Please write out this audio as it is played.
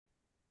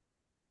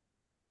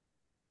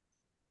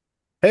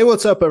Hey,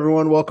 what's up,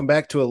 everyone? Welcome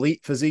back to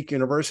Elite Physique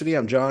University.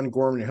 I'm John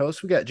Gorman, your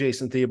host. We got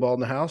Jason Theobald in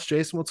the house.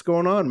 Jason, what's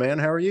going on, man?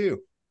 How are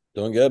you?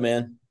 Doing good,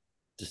 man.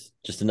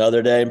 Just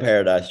another day in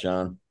paradise,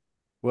 John.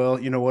 Well,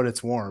 you know what?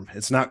 It's warm.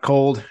 It's not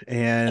cold. That's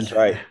And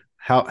right.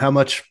 how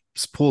much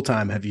pool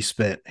time have you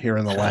spent here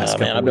in the last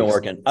Man, couple I've been weeks?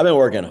 working. I've been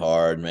working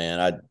hard,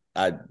 man.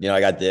 I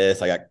got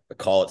this. I got a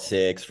call at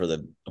 6 for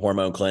the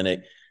hormone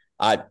clinic.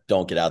 I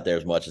don't get out there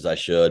as much as I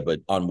should, but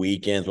on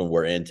weekends when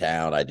we're in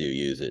town, I do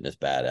use it, and it's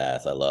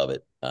badass. I love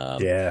it.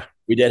 Yeah.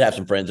 We did have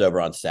some friends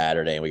over on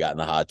Saturday, and we got in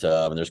the hot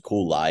tub, and there's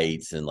cool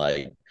lights, and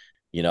I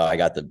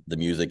got the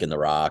music and the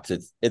rocks.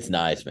 It's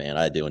nice, man.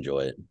 I do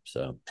enjoy it.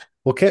 So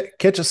Well,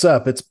 catch us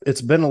up.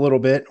 It's been a little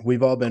bit.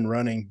 We've all been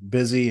running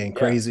busy and yeah.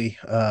 crazy.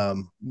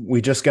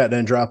 We just got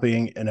done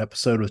dropping an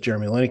episode with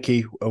Jeremy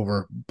Lineke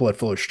over blood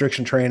flow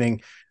restriction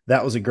training.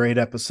 That was a great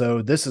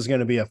episode. This is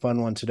going to be a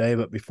fun one today.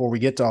 But before we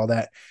get to all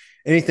that,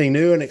 anything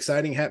new and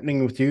exciting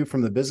happening with you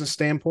from the business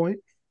standpoint?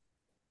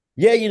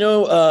 Yeah,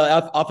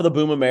 off of the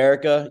Boom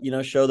America,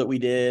 show that we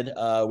did,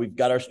 we've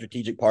got our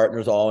strategic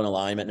partners all in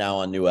alignment now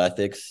on new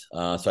ethics.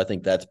 So I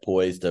think that's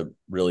poised to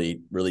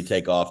really, really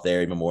take off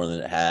there even more than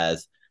it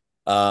has.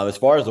 As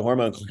far as the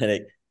hormone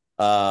clinic,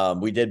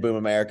 we did Boom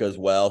America as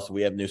well. So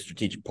we have new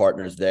strategic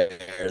partners there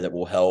that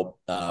will help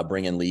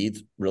bring in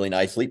leads really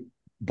nicely.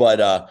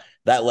 But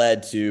that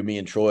led to me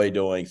and Troy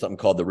doing something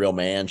called the Real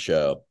Man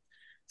Show.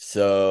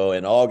 So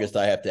in August,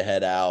 I have to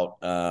head out,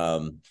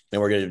 and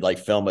we're gonna like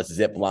film us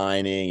zip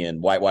lining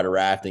and whitewater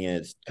rafting. And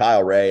it's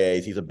Kyle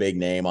Reyes. He's a big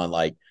name on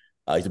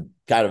he's a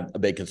kind of a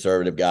big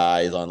conservative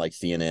guy. He's on like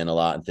CNN a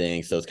lot and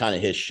things. So it's kind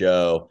of his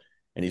show,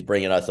 and he's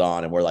bringing us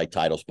on, and we're like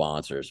title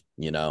sponsors.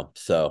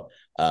 So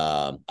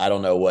I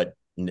don't know what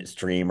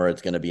streamer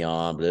it's going to be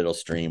on, but it'll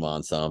stream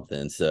on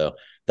something. So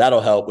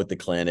that'll help with the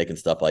clinic and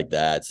stuff like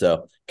that.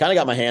 So kind of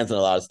got my hands on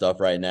a lot of stuff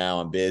right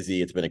now. I'm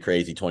busy. It's been a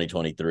crazy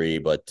 2023,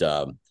 but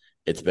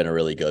it's been a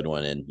really good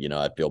one. And,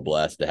 I feel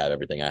blessed to have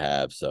everything I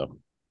have. So,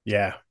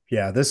 Yeah.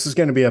 Yeah, this is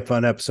going to be a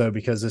fun episode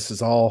because this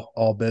is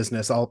all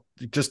business. I'll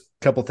just a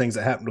couple things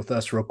that happened with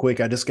us real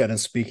quick. I just got in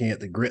speaking at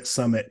the Grit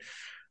Summit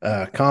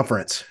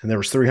conference, and there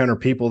was 300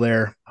 people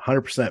there,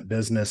 100%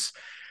 business.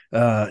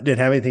 Didn't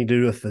have anything to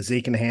do with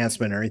physique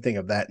enhancement or anything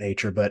of that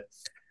nature, but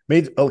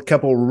made a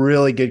couple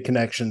really good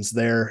connections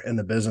there in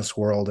the business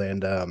world.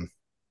 And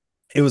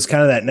it was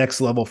kind of that next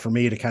level for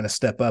me to kind of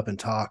step up and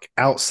talk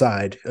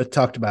outside. It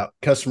talked about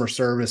customer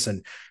service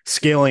and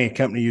scaling a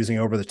company using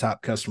over the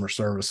top customer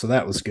service. So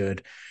that was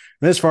good.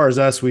 And as far as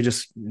us, we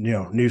just,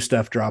 new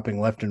stuff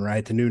dropping left and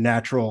right. The new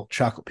natural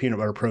chocolate peanut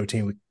butter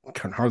protein, we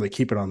can hardly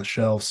keep it on the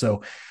shelf.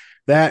 So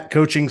that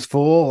coaching's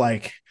full.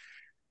 Like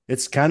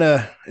it's kind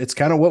of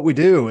what we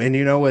do. And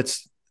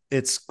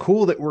it's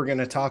cool that we're going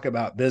to talk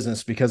about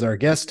business because our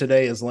guest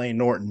today is Layne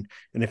Norton.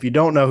 And if you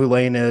don't know who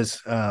Layne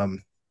is,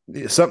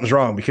 something's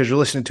wrong because you're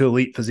listening to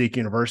Elite Physique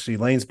University.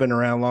 Layne's been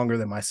around longer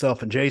than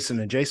myself and Jason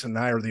and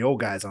I are the old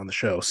guys on the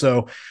show.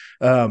 So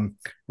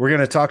we're going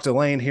to talk to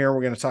Layne here.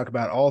 We're going to talk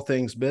about all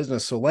things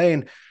business. So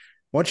Layne,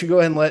 why don't you go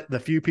ahead and let the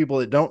few people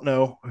that don't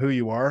know who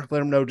you are, let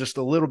them know just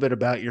a little bit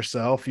about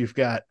yourself. You've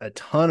got a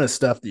ton of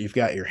stuff that you've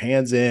got your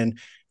hands in.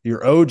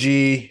 Your OG,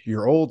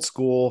 your old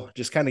school.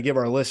 Just kind of give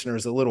our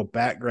listeners a little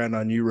background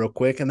on you real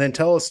quick, and then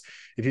tell us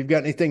if you've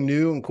got anything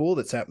new and cool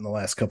that's happened the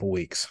last couple of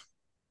weeks.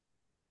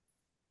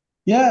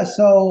 Yeah,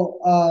 so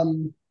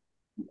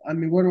I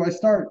mean, where do I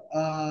start?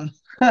 I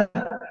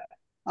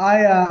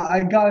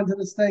got into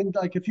this thing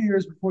like a few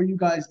years before you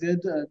guys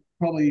did,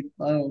 probably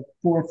I don't know,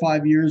 4 or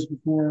 5 years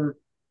before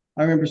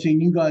I remember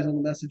seeing you guys on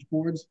the message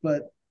boards.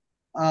 But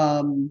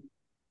um,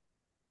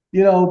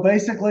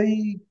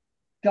 basically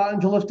got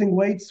into lifting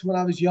weights when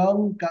I was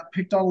young. Got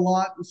picked on a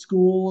lot in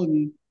school,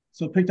 and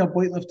so picked up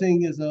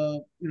weightlifting as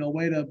a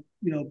way to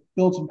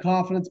build some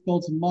confidence,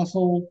 build some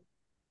muscle,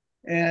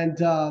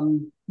 and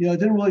it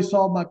didn't really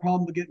solve my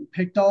problem of getting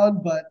picked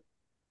on, but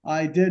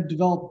I did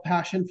develop a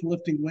passion for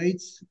lifting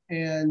weights,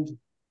 and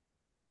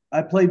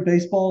I played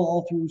baseball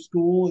all through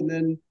school. And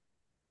then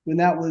when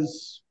I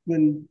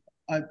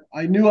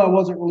knew I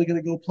wasn't really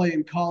going to go play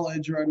in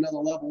college or at another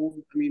level.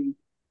 I mean,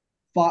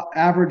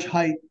 average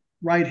height,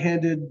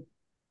 right-handed,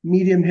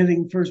 medium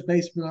hitting first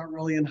baseman aren't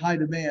really in high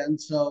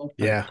demand. So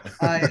Yeah.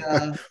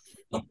 I,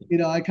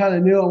 I kind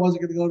of knew I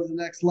wasn't going to go to the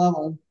next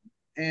level.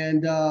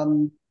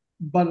 And,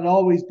 but I'd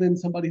always been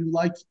somebody who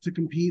liked to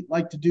compete,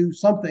 liked to do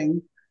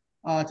something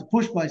to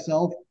push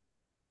myself.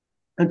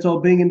 And so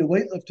being into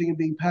weightlifting and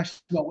being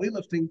passionate about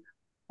weightlifting,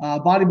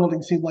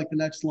 bodybuilding seemed like the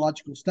next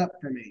logical step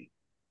for me.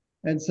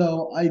 And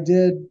so I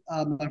did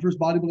my first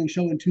bodybuilding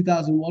show in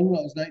 2001 when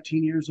I was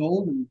 19 years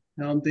old. And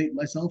now I'm dating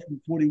myself. I'm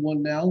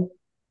 41 now.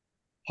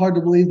 Hard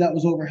to believe that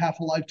was over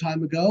half a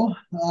lifetime ago.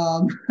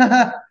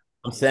 I'm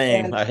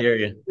same. And I hear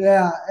you.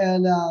 yeah,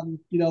 and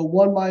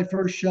won my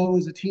first show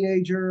as a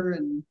teenager,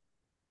 and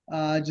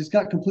just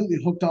got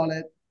completely hooked on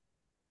it.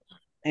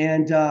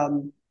 And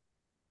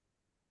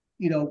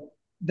you know,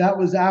 that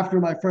was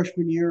after my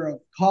freshman year of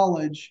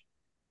college.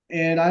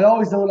 And I'd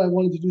always known I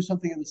wanted to do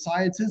something in the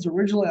sciences.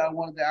 Originally, I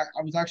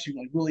was actually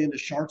like really into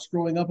sharks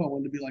growing up. I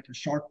wanted to be like a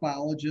shark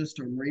biologist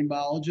or marine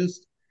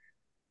biologist.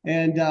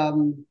 And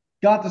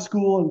got to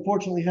school and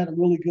fortunately had a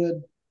really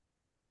good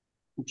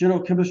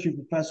general chemistry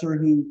professor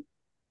who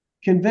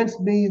convinced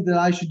me that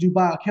I should do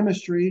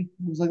biochemistry.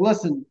 He was like,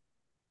 listen,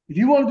 if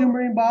you want to do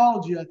marine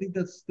biology, I think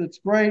that's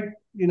great.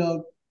 You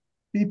know,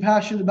 be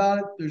passionate about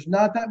it. There's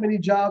not that many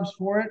jobs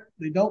for it.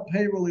 They don't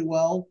pay really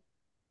well.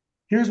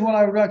 Here's what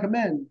I would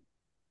recommend.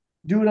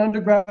 Do an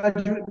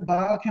undergraduate in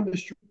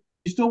biochemistry.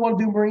 You still want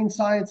to do marine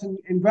science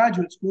in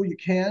graduate school, you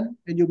can,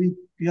 and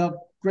you have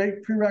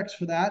great prereqs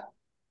for that.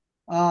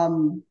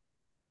 Um,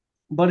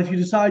 but if you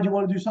decide you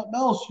want to do something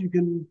else, you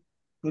can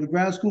go to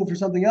grad school for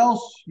something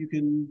else. You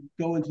can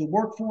go into the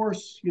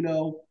workforce, you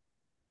know.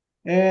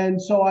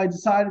 And so I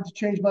decided to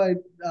change my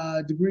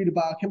degree to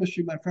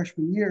biochemistry my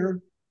freshman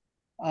year.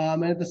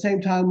 And at the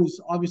same time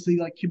was obviously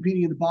like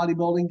competing in the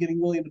bodybuilding,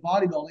 getting really into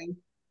bodybuilding.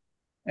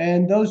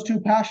 And those two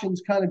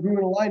passions kind of grew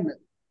in alignment,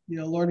 you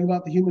know, learning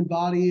about the human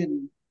body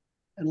and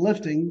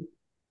lifting.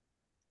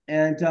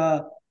 And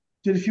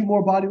did a few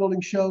more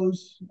bodybuilding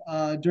shows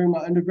during my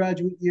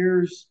undergraduate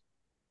years.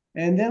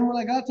 And then when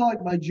I got to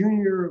like my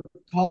junior year of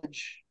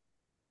college,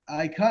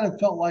 I kind of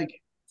felt like,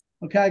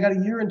 okay, I got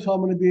a year until I'm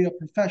going to be a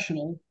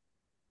professional.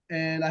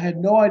 And I had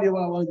no idea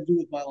what I wanted to do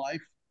with my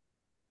life.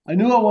 I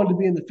knew I wanted to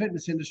be in the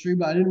fitness industry,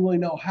 but I didn't really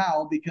know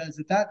how because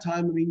at that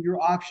time, I mean, your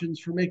options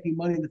for making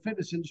money in the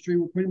fitness industry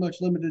were pretty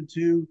much limited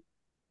to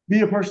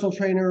be a personal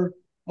trainer,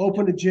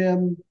 open a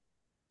gym,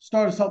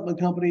 start a supplement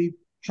company,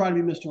 try to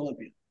be Mr.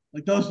 Olympia.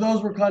 Like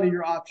those were kind of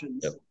your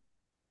options, Yep.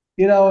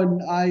 you know.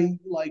 And I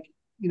like,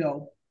 you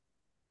know,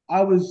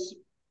 I was,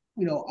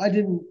 you know, I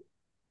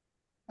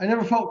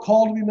never felt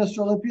called to be Mr.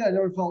 Olympia. I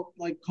never felt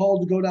like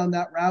called to go down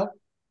that route.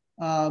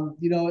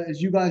 You know,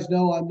 as you guys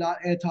know, I'm not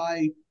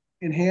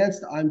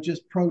anti-enhanced. I'm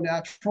just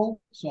pro-natural.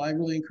 So I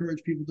really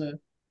encourage people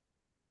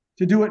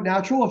to do it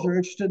natural if they're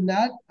interested in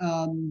that.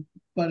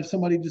 But if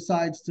somebody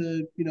decides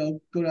to, you know,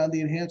 go down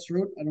the enhanced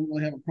route, I don't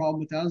really have a problem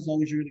with that as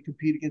long as you're going to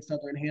compete against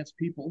other enhanced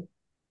people.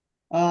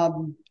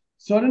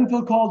 So I didn't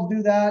feel called to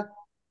do that.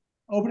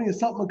 Opening a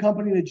supplement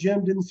company in a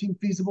gym didn't seem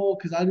feasible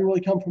because I didn't really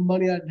come from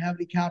money. I didn't have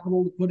any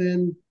capital to put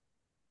in,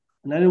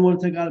 and I didn't want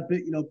to take out a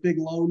big, you know, big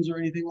loans or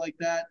anything like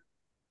that.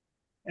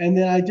 And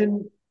then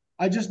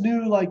I just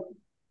knew like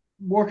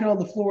working on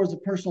the floor as a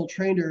personal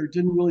trainer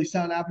didn't really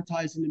sound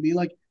appetizing to me.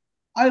 Like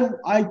I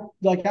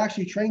like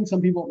actually trained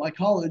some people at my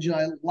college and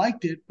I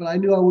liked it, but I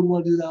knew I wouldn't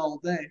want to do that all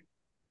day.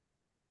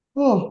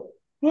 Oh,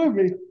 pardon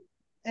me.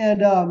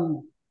 And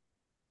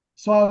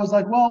so I was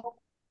like, well,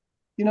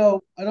 you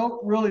know, I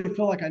don't really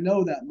feel like I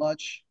know that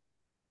much.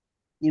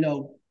 You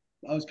know,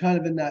 I was kind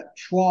of in that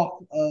trough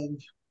of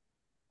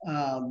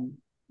um,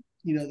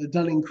 you know, the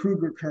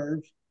Dunning-Kruger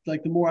curve.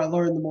 Like the more I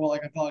learned, the more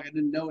like I felt like I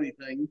didn't know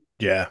anything.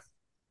 Yeah.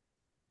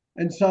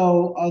 And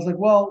so I was like,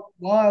 well,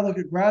 while I look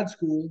at grad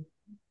school,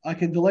 I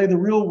can delay the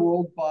real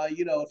world by,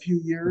 you know, a few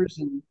years.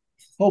 And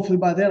hopefully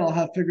by then I'll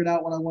have figured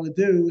out what I want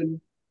to do. And,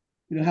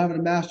 you know, having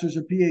a master's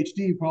or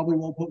PhD probably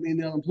won't put me in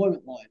the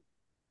unemployment line.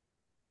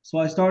 So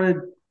I started,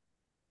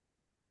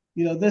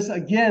 you know, this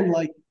again,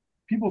 like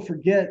people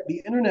forget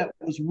the internet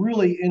was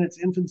really in its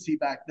infancy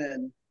back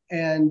then.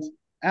 And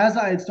as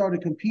I had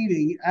started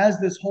competing, as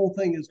this whole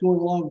thing is going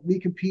along with me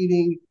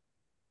competing,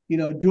 you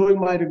know, doing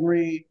my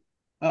degree,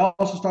 I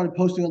also started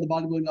posting on the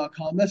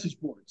bodybuilding.com message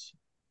boards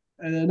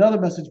and another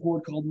message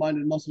board called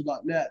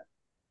mindandmuscle.net.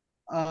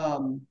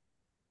 Um,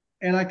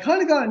 and I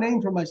kind of got a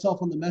name for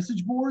myself on the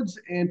message boards,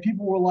 and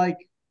people were like,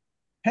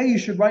 hey, you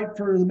should write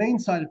for the main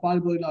site at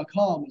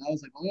bodybuilding.com. And I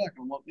was like, well, they're not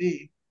going to want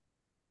me.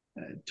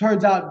 It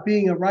turns out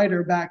being a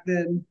writer back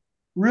then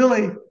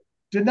really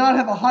did not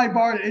have a high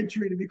bar to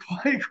entry, to be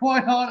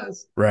quite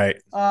honest. Right.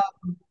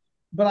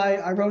 But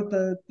I wrote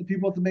the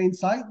people at the main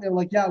site, and they were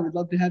like, yeah, we'd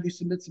love to have you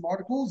submit some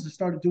articles. I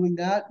started doing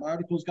that. My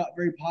articles got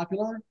very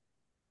popular.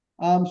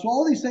 So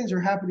all these things are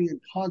happening in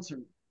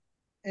concert.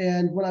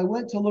 And when I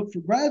went to look for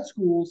grad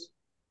schools,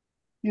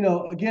 you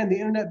know, again, the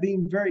internet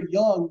being very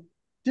young,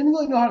 didn't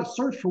really know how to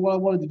search for what I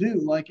wanted to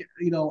do. Like,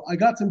 you know, I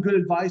got some good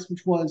advice,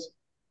 which was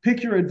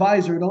pick your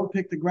advisor, don't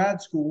pick the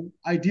grad school.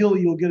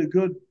 Ideally, you'll get a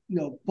good, you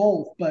know,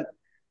 both, but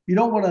you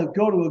don't want to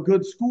go to a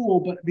good school,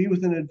 but be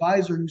with an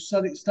advisor who's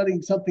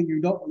studying something you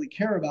don't really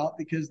care about,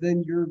 because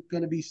then you're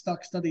going to be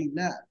stuck studying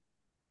that.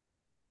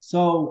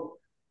 So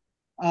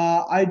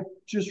I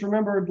just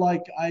remembered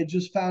like I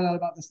just found out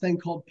about this thing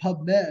called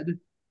PubMed,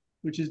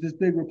 which is this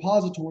big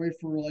repository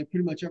for like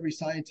pretty much every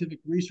scientific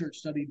research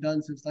study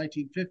done since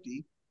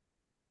 1950.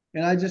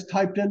 And I just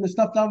typed in the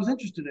stuff that I was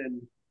interested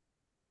in: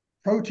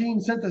 protein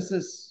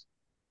synthesis,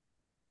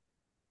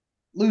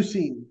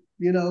 leucine,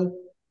 you know.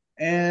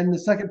 And the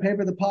second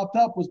paper that popped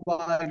up was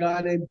by a guy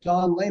named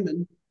Don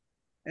Layman.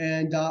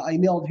 And I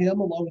emailed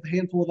him along with a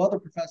handful of other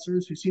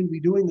professors who seemed to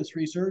be doing this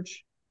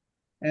research.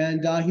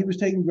 And he was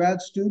taking grad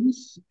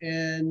students.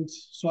 And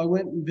so I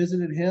went and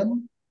visited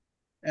him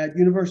at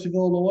University of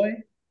Illinois.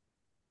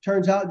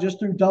 Turns out, just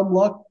through dumb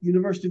luck,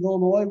 University of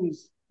Illinois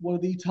was one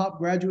of the top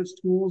graduate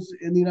schools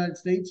in the United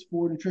States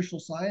for nutritional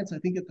science. I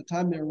think at the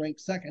time they were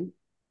ranked second.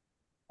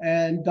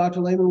 And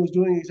Dr. Layman was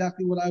doing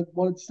exactly what I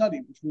wanted to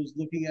study, which was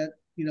looking at,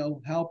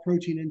 how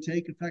protein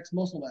intake affects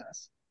muscle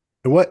mass.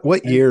 What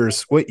And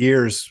years,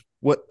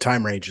 what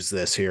time range is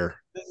this here?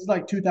 this is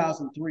like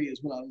 2003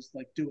 is when I was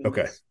like doing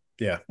Okay. this.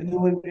 Yeah. And then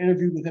went and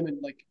interviewed with him in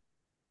like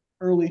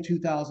early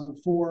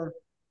 2004.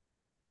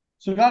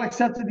 So got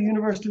accepted to the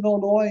University of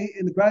Illinois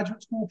in the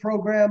graduate school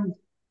program,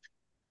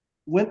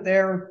 went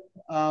there,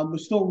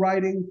 was still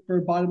writing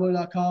for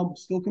bodybuilding.com,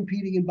 was still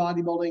competing in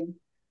bodybuilding.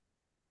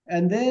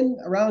 And then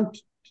around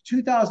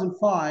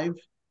 2005,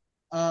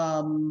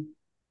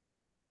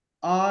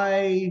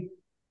 I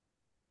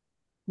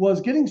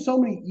was getting so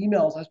many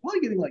emails. I was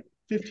probably getting like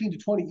 15 to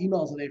 20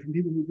 emails a day from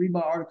people who read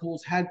my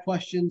articles, had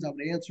questions. I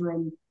would answer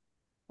them.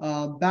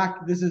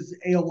 This is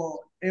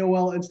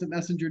AOL Instant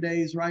Messenger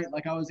days, right?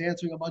 Like I was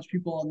answering a bunch of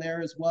people on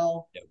there as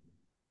well. Yep.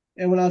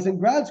 And when I was in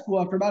grad school,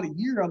 after about a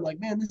year, I'm like,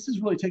 man, this is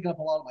really taking up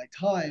a lot of my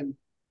time.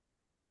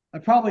 I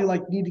probably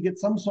like need to get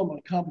some sort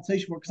of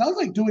compensation for it because I was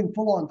like doing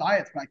full on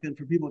diets back then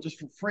for people just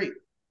for free,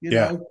 you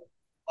Yeah. know.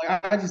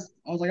 Like I was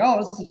like, oh,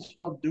 this is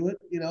I'll do it,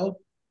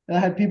 And I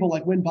had people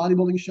like win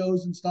bodybuilding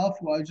shows and stuff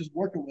who I was just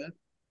working with.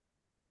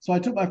 So I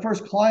took my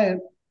first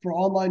client for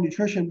online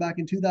nutrition back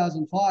in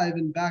 2005,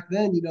 and back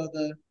then,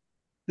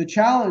 the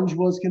challenge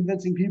was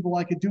convincing people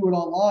I could do it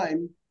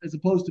online as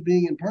opposed to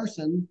being in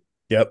person.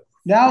 Yep.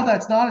 Now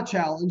that's not a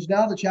challenge.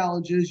 Now the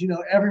challenge is,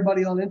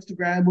 everybody on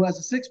Instagram who has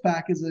a six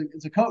pack is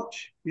a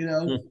coach.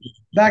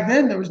 Back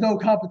then there was no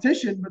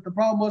competition, but the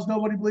problem was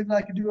nobody believed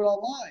I could do it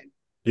online.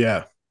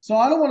 Yeah. So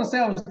I don't want to say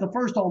I was the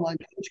first online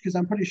coach because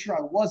I'm pretty sure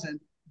I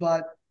wasn't,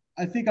 but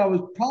I think I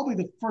was probably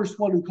the first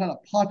one who kind of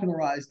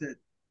popularized it,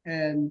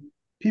 and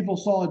people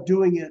saw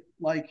doing it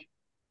like,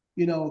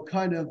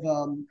 kind of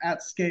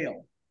at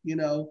scale.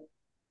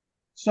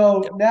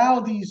 So now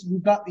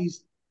we've got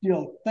these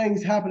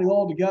things happening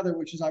all together,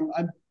 which is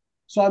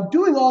I'm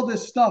doing all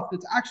this stuff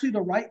that's actually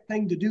the right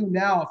thing to do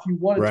now if you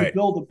wanted to Right.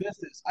 build a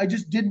business. I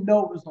just didn't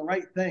know it was the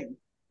right thing,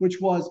 which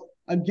was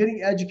I'm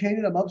getting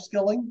educated, I'm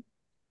upskilling,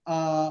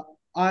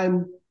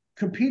 I'm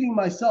competing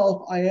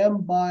myself.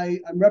 I'm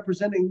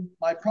representing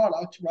my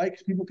product, right?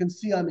 Because people can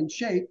see I'm in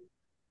shape.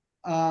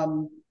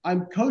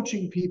 I'm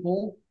coaching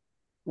people,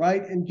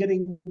 right, and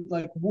getting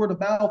like word of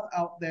mouth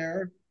out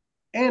there,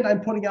 and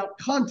I'm putting out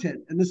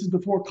content. And this is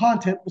before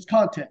content was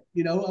content.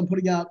 I'm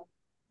putting out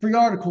free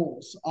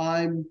articles.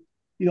 I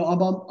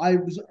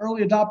was an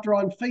early adopter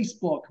on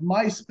Facebook,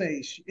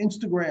 MySpace,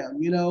 Instagram.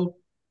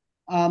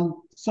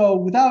 So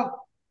without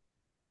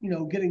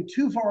getting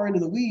too far into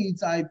the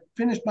weeds, I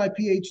finished my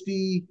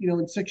PhD,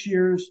 in 6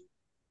 years.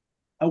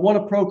 I won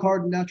a pro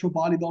card in natural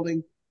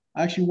bodybuilding.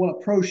 I actually won a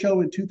pro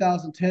show in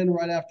 2010,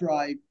 right after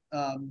I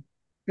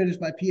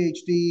finished my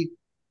PhD.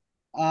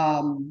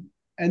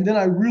 And then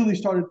I really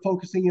started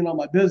focusing in on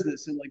my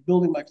business and like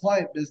building my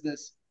client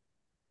business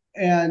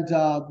and,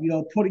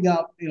 putting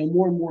out,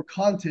 more and more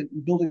content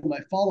and building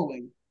my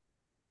following.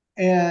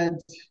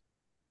 And,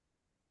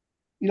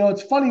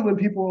 it's funny when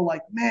people are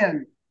like,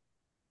 man,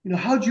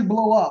 how'd you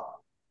blow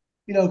up?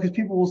 Because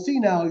people will see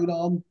now,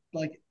 I'm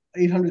like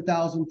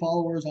 800,000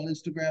 followers on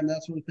Instagram,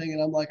 that sort of thing.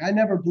 And I'm like, I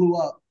never blew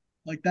up.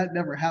 Like that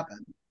never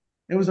happened.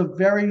 It was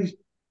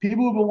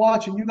people who've been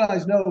watching, you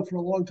guys know for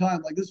a long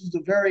time, like this was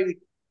a very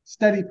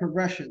steady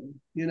progression.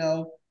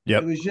 It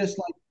Yep. was just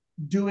like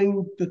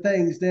doing the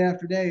things day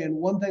after day. And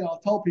one thing I'll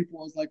tell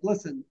people is like,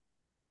 listen,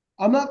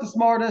 I'm not the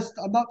smartest,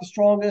 I'm not the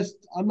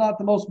strongest, I'm not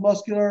the most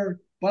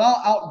muscular, but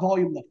I'll out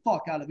volume the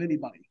fuck out of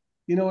anybody.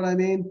 You know what I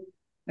mean?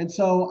 And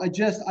so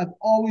I've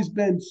always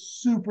been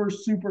super,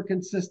 super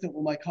consistent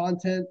with my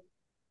content.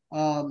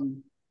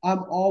 I'm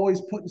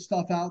always putting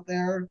stuff out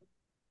there.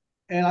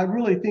 And I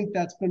really think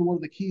that's been one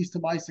of the keys to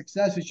my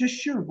success is just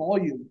sheer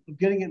volume of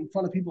getting it in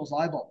front of people's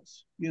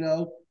eyeballs,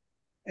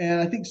 And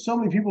I think so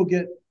many people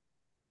get,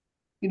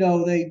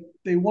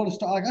 they want to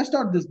start. Like I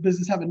started this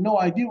business having no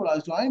idea what I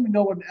was doing. I didn't even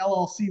know what an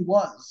LLC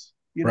was,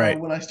 Right.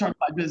 when I started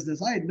my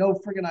business. I had no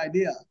friggin'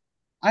 idea.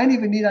 I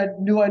didn't even I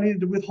knew I needed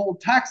to withhold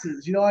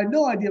taxes. I had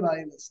no idea about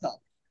any of this stuff.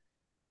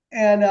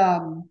 And,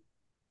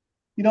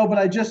 but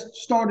I just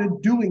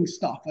started doing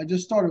stuff. I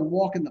just started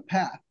walking the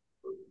path.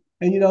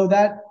 And,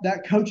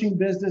 that coaching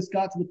business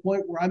got to the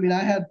point where,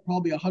 I had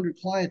probably 100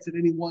 clients at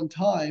any one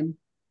time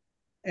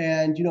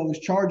and, was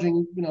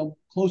charging,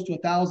 close to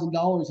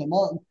 $1,000 a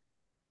month.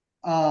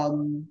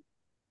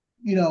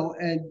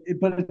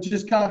 But it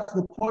just got to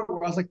the point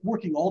where I was like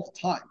working all the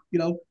time,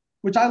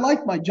 which I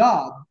liked my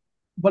job,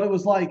 but it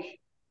was like,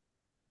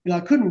 I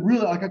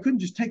couldn't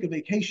just take a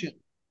vacation.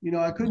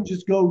 I couldn't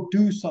just go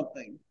do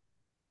something.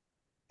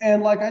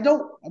 And like, I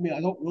don't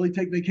really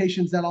take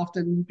vacations that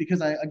often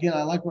because I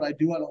like what I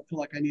do. I don't feel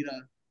like I need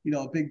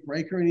a big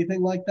break or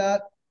anything like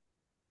that.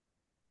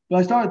 But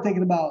I started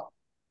thinking about,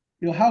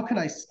 how can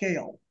I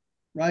scale,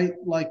 right?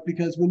 Like,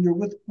 because when you're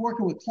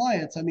working with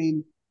clients,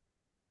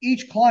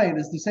 each client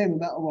is the same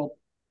amount. Well,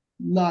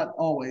 not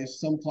always.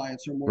 Some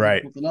clients are more Right.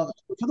 difficult than others.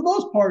 But for the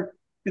most part,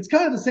 it's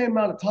kind of the same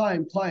amount of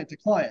time client to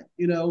client.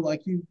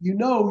 Like you're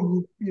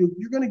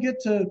going to get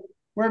to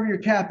wherever your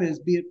cap is,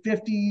 be it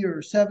 50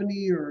 or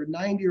 70 or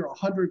 90 or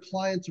 100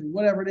 clients or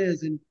whatever it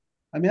is, and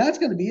I mean that's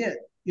going to be it.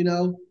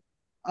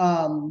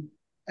 Um,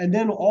 and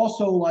then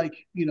also like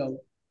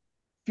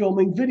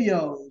filming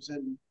videos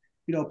and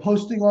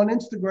posting on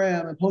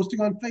Instagram and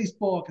posting on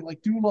Facebook and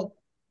like doing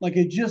like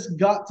it just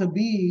got to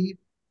be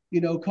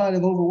kind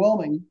of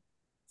overwhelming.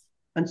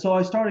 And so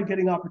I started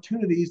getting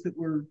opportunities that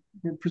were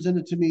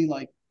presented to me,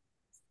 like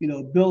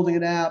building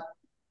an app,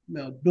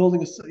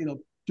 building a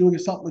doing a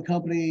supplement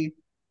company,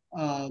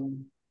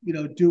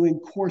 doing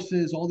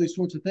courses, all these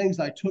sorts of things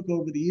I took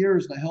over the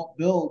years and I helped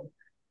build.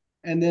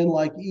 And then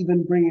like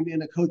even bringing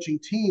in a coaching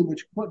team,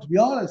 which to be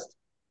honest,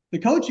 the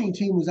coaching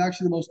team was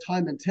actually the most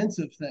time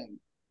intensive thing.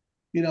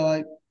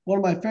 I one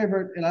of my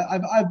favorite, and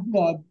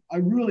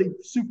I'm really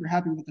super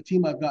happy with the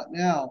team I've got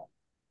now.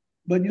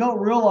 But you don't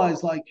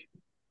realize, like,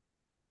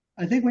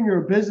 I think when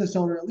you're a business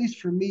owner, at least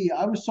for me,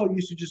 I was so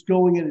used to just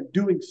going in and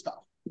doing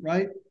stuff,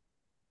 right?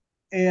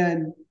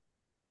 And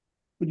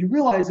what you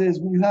realize is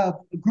when you have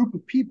a group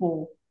of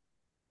people,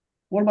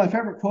 one of my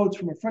favorite quotes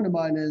from a friend of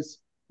mine is,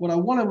 "What I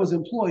wanted was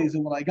employees,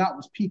 and what I got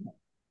was people."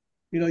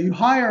 You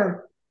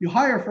hire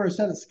for a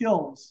set of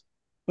skills,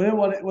 but then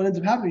what ends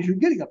up happening is you're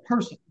getting a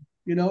person,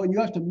 and you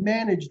have to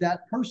manage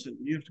that person.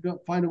 You have to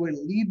go find a way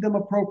to lead them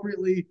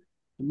appropriately,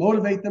 to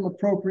motivate them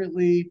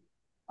appropriately.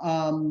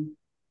 And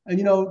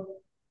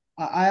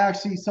I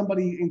actually,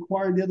 somebody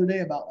inquired the other day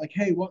about like,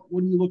 hey, what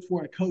do you look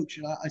for in a coach?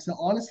 And I said,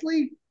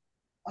 honestly,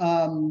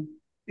 um,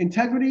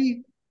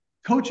 integrity,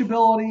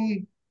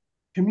 coachability,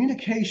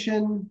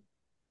 communication,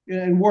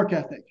 and work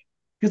ethic.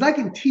 Because I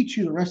can teach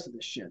you the rest of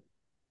this shit.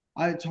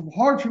 It's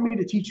hard for me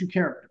to teach you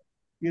character,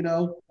 you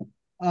know?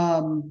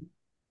 Um,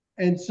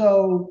 and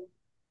so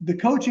the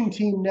coaching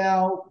team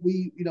now,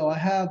 I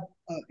have,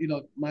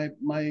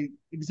 my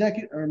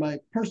executive or my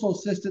personal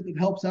assistant that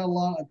helps out a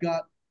lot. I've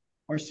got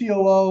our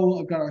COO,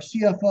 I've got our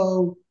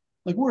CFO.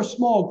 Like we're a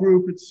small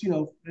group. It's,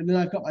 and then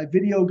I've got my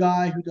video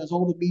guy who does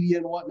all the media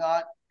and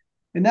whatnot.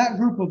 And that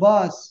group of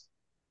us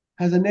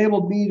has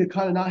enabled me to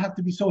kind of not have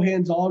to be so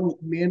hands-on with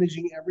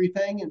managing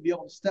everything and be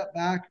able to step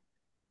back.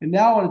 And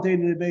now on a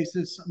day-to-day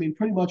basis, I mean,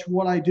 pretty much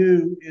what I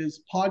do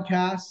is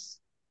podcasts,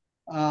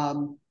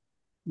 um,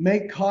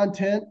 make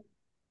content,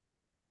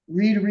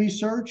 read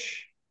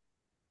research,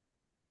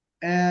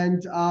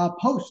 and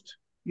post.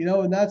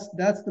 And that's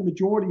the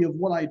majority of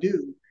what I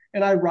do.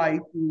 And I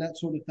write and that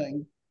sort of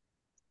thing.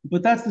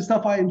 But that's the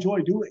stuff I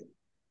enjoy doing.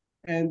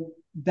 And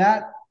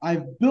that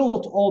I've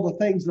built all the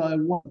things that I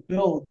want to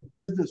build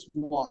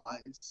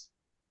business-wise.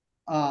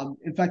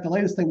 In fact, the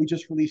latest thing we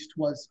just released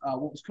was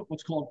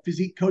what's called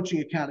Physique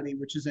Coaching Academy,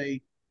 which is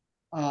a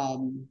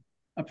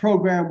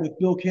program with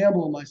Bill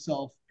Campbell and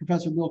myself,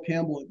 Professor Bill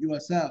Campbell at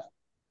USF,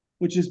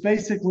 which is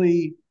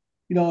basically,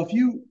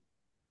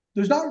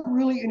 there's not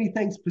really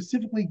anything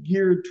specifically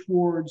geared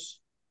towards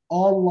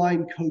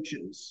online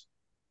coaches.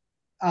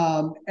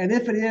 And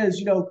if it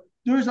is,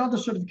 there's other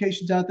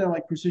certifications out there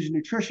like Precision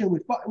Nutrition,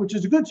 which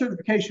is a good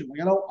certification.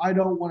 Like I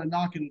don't want to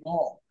knock it at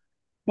all.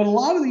 But a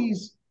lot of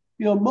these,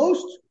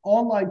 most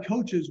online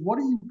coaches, what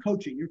are you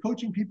coaching? You're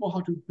coaching people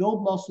how to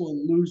build muscle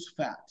and lose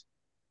fat.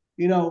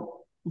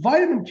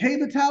 Vitamin K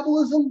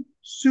metabolism,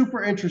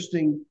 super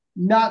interesting,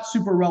 not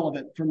super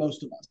relevant for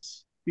most of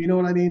us. You know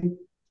what I mean?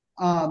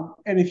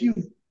 And if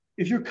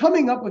you're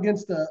coming up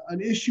against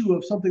an issue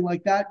of something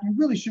like that, you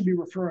really should be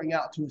referring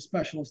out to a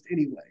specialist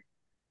anyway.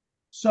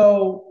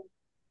 So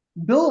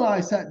Bill and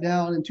I sat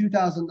down in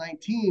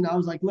 2019. I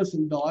was like,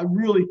 listen, Bill, I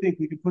really think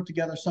we could put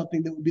together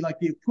something that would be like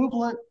the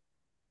equivalent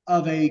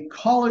of a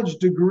college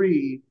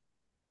degree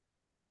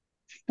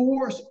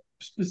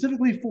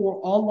specifically for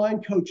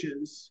online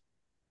coaches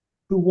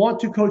who want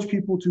to coach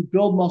people to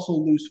build muscle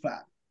and lose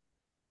fat.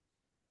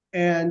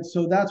 And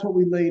so that's what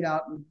we laid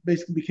out. It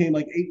basically became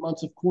like 8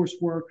 months of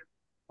coursework.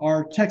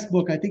 Our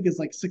textbook, I think, is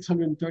like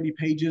 630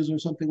 pages or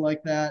something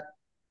like that.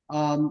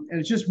 And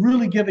it's just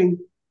really giving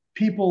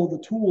people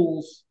the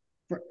tools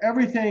for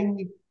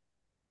everything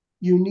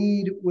you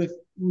need with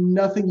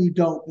nothing you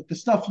don't. But the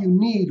stuff you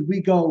need,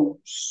 we go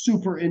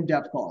super in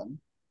depth on,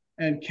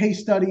 and case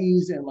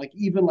studies, and like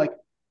even like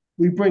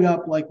we bring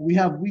up, like we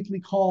have weekly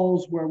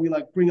calls where we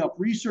like bring up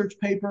research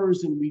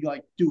papers and we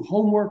like do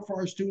homework for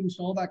our students,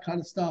 all that kind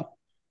of stuff.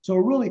 So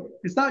really,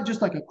 it's not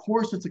just like a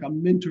course; it's like a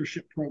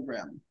mentorship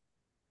program.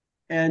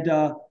 And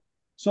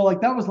so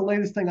like that was the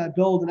latest thing I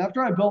built. And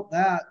after I built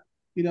that,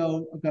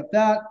 I've got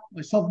that,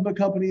 my supplement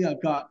company,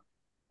 I've got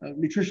a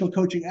nutritional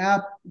coaching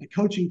app, my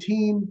coaching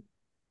team,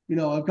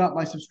 I've got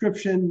my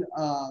subscription,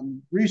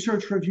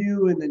 research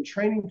review, and then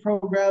training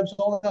programs,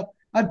 all that stuff.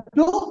 I've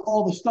built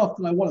all the stuff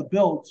that I want to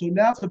build. So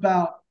now it's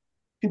about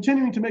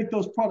continuing to make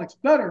those products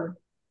better,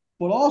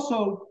 but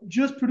also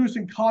just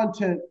producing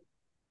content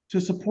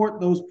to support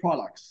those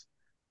products.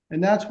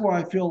 And that's where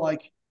I feel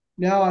like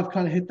now I've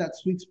kind of hit that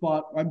sweet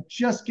spot. I'm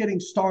just getting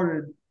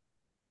started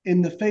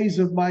in the phase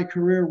of my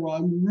career where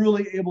I'm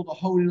really able to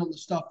hone in on the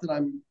stuff that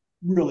I'm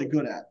really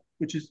good at,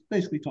 which is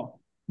basically talking.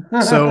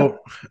 So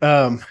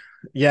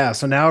Yeah.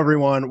 So now,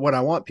 everyone, what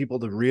I want people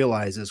to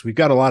realize is we've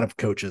got a lot of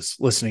coaches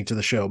listening to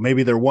the show.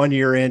 Maybe they're 1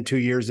 year in, 2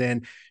 years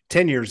in,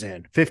 10 years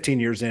in, 15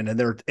 years in, and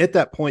they're at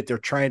that point, they're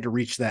trying to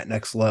reach that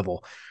next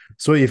level.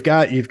 So you've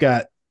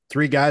got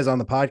three guys on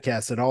the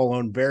podcast that all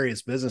own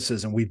various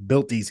businesses, and we've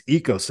built these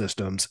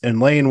ecosystems. And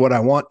Layne, what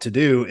I want to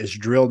do is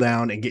drill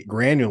down and get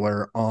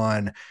granular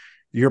on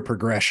your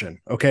progression.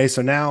 Okay.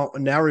 So now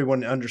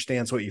everyone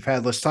understands what you've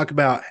had. Let's talk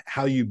about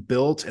how you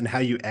built and how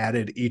you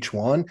added each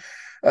one.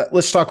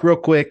 Let's talk real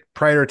quick.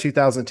 Prior to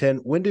 2010,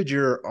 when did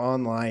your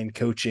online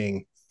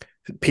coaching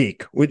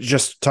peak? We're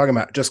just talking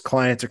about just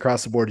clients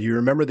across the board. Do you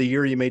remember the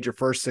year you made your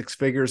first six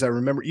figures? I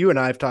remember you and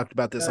I have talked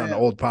about this on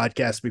old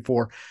podcasts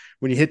before.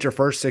 When you hit your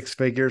first six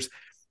figures,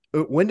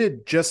 when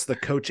did just the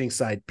coaching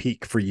side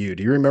peak for you?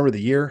 Do you remember the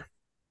year?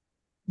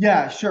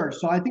 Yeah, sure.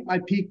 So I think my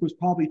peak was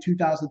probably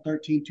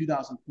 2013,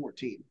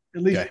 2014,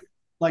 at least Okay.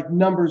 like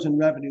numbers and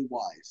revenue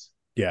wise.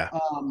 Yeah.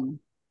 Um,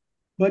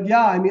 but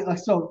yeah, I mean, like,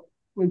 so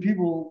when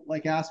people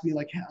like ask me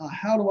like,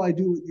 how do I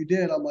do what you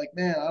did? I'm like,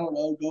 man, I don't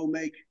know, go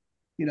make,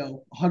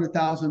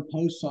 100,000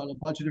 posts on a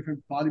bunch of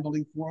different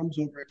bodybuilding forums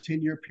over a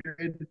 10-year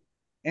period,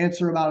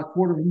 answer about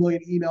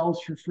 250,000 emails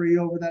for free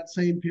over that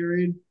same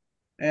period.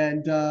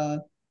 And,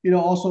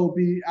 also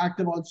be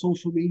active on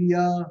social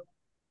media,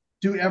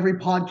 do every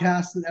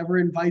podcast that ever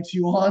invites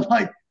you on.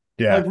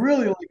 Yeah. Like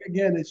really, like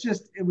again,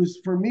 it was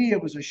for me,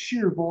 it was a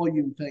sheer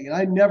volume thing. And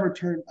I never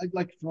turned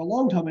like for a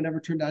long time, I never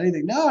turned down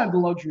anything. Now I have the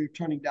luxury of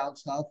turning down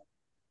stuff.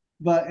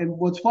 And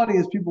what's funny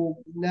is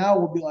people now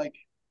will be like,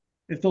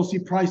 if they'll see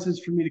prices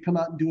for me to come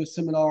out and do a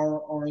seminar,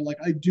 or like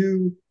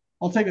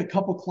I'll take a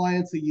couple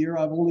clients a year.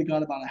 I've only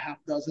got about a half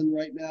dozen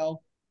right now.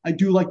 I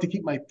do like to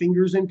keep my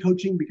fingers in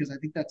coaching because I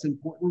think that's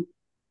important.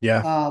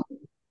 Yeah. Um,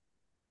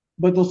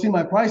 but they'll see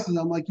my prices.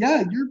 I'm like,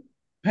 yeah, you're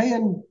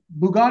paying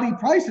Bugatti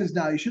prices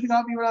now. You should have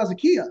got me when I was a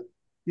Kia,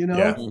 you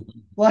Yeah. know,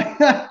 like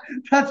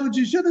that's what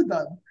you should have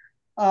done.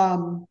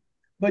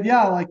 But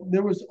yeah, like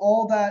there was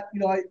all that,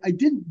 I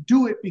didn't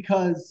do it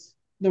because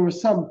there was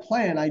some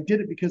plan. I did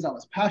it because I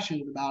was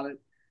passionate about it,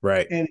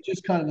 Right. and it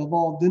just kind of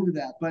evolved into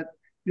that. But,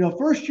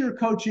 first year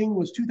coaching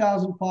was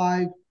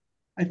 2005.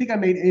 I think I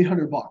made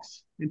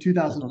 $800 in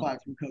 2005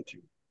 from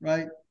coaching,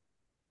 right?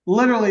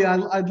 Literally,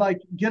 I'd like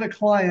get a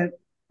client.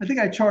 I think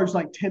I charged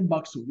like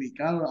 $10 a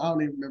week. I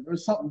don't even remember. It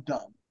was something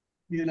dumb.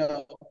 You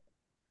know,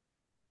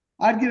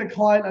 I'd get a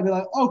client. I'd be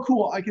like, oh,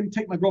 cool. I can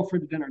take my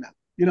girlfriend to dinner now.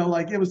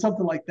 Like it was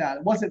something like that.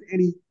 I wasn't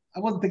thinking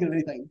of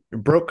anything. You're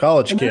a broke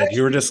college And the kid. You next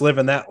were year, just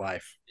living that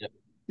life.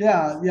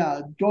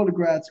 yeah, going to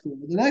grad school.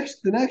 The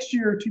next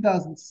year,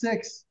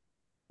 2006,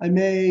 I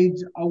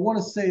want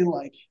to say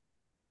like,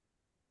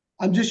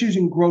 I'm just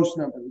using gross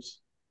numbers.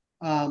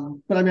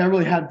 But I mean, I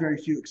really had very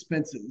few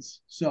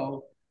expenses.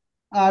 So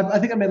I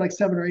think I made like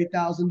 $7,000 or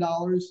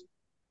 $8,000,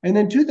 and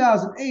then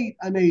 2008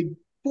 I made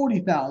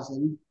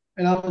 40,000,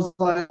 and I was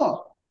like,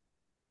 oh,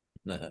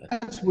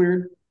 that's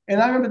weird.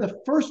 And I remember the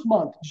first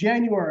month,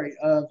 January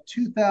of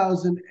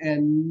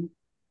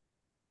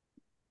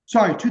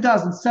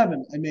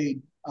 2007, I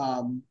made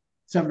 $7,000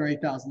 or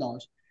 $8,000.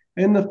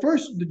 And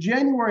the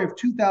January of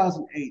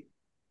 2008,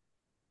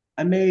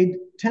 I made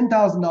 $10,000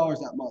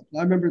 that month. And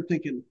I remember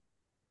thinking,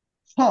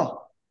 huh,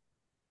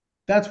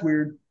 that's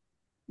weird,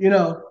 you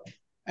know.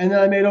 And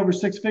then I made over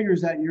six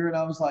figures that year, and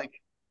I was like,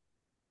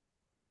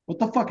 what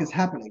the fuck is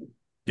happening?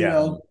 You Yeah.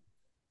 know?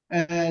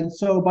 And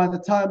so by the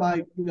time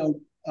I,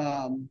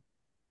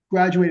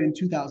 graduated in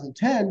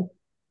 2010,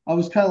 I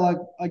was kind of like,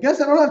 I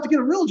guess I don't have to get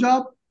a real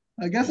job.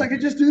 I guess I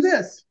could just do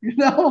this, you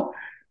know?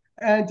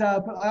 And,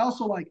 but I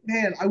also like,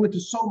 man, I went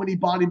to so many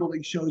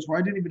bodybuilding shows where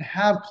I didn't even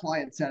have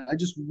clients at. I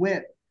just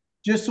went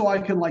just so I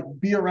could like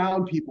be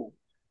around people.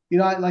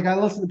 I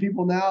listen to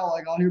people now,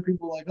 like I'll hear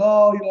people like,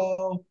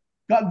 oh,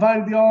 got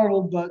invited to the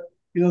Arnold, but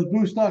the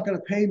booth's not going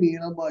to pay me.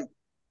 And I'm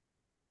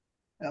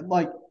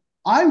like,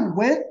 I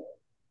went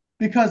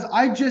because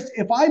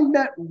if I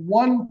met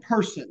one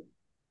person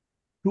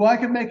who I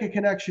could make a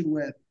connection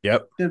with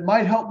Yep. that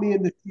might help me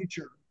in the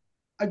future,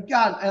 and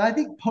I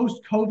think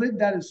post COVID,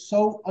 that is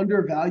so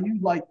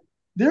undervalued. Like,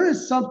 there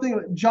is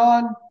something,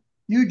 John,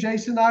 you,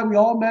 Jason, and I, we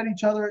all met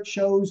each other at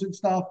shows and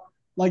stuff.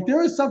 Like,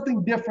 there is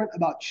something different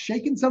about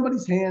shaking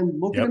somebody's hand,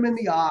 looking Yep. them in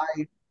the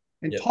eye,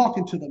 and Yep.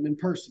 talking to them in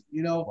person. I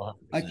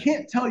 100%.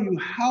 can't tell you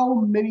how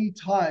many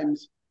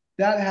times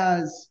that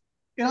has,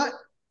 and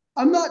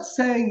I'm not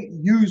saying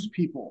use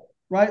people,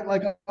 right?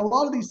 Like a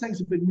lot of these things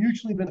have been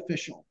mutually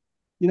beneficial.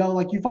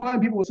 Like you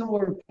find people with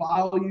similar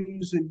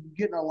values and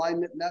get in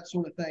alignment and that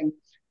sort of thing.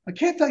 I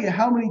can't tell you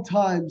how many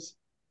times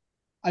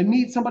I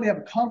meet somebody, have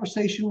a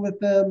conversation with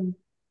them.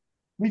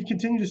 We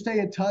continue to stay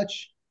in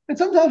touch. And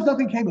sometimes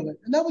nothing came of it.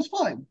 And that was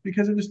fine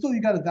because it was still,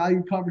 you got a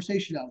valued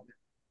conversation out of it.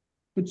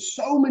 But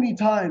so many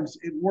times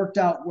it worked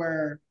out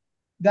where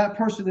that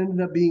person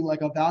ended up being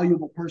like a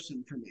valuable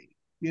person for me,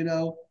 you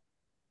know?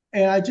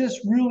 And I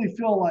just really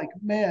feel like,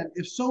 man,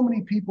 if so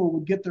many people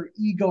would get their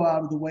ego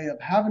out of the way of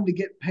having to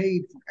get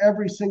paid for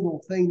every single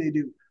thing they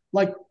do.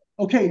 Like,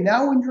 okay,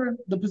 now when you're in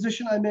the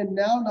position I'm in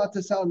now, not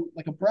to sound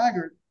like a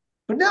braggart,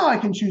 but now I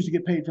can choose to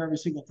get paid for every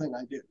single thing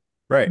I do.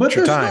 Right. It's But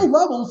your there's still time.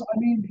 levels. I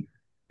mean,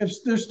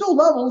 if there's still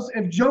levels,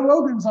 if Joe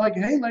Rogan's like,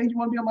 "Hey, Layne, you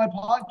want to be on my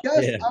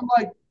podcast?" Yeah. I'm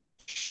like,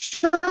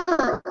 "Sure,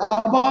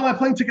 I'll buy my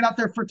plane ticket out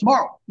there for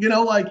tomorrow."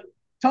 Like,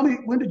 tell me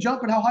when to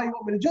jump and how high you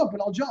want me to jump,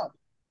 and I'll jump.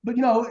 But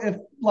if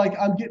like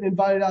I'm getting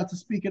invited out to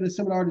speak at a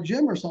seminar at a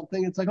gym or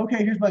something, it's like,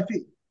 okay, here's my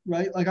fee,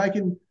 right? Like I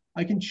can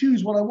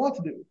choose what I want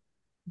to do.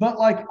 But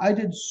like I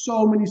did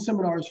so many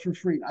seminars for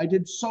free. I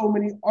did so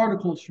many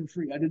articles for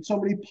free. I did so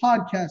many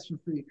podcasts for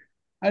free.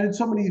 I did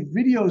so many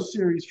video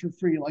series for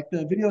free, like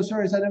the video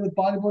series I did with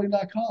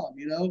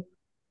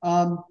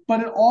bodybuilding.com. But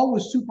it all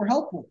was super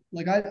helpful.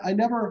 Like I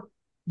never,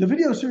 the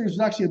video series was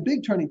actually a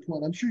big turning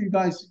point. I'm sure you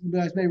guys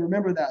may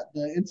remember that.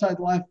 The Inside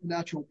the Life of the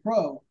Natural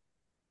Pro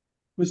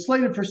was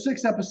slated for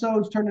 6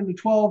 episodes, turned into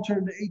 12,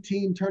 turned into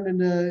 18, turned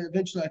into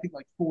eventually, I think,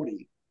 like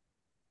 40.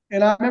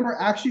 And I remember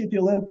actually at the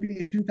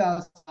Olympia in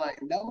 2009,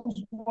 that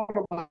was one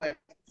of my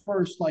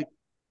first, like,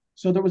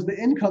 so there was the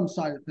income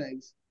side of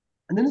things.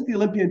 And then at the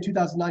Olympia in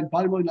 2009,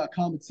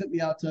 bodybuilding.com had sent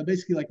me out to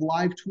basically like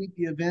live tweet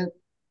the event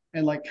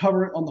and like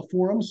cover it on the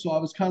forums. So I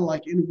was kind of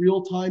like in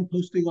real time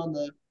posting on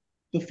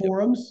the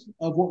forums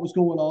of what was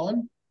going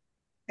on.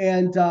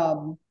 And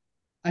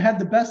I had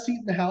the best seat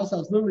in the house. I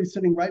was literally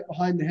sitting right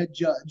behind the head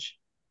judge.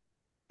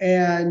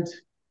 And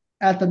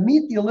at the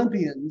Meet the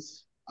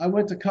Olympians, I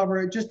went to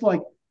cover it just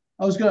like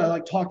I was gonna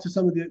like talk to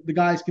some of the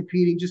guys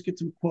competing, just get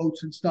some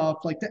quotes and stuff,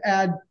 like to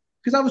add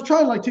because I was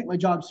trying to like take my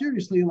job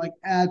seriously and like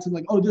add some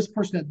like, oh, this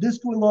person had this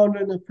going on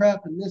during the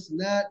prep and this and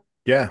that.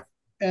 Yeah.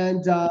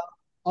 And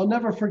I'll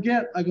never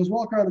forget, I was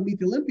walking around to Meet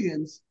the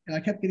Olympians and I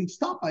kept getting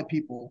stopped by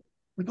people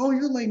like, oh,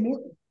 you're Layne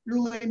Norton. You're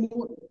Layne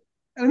Norton.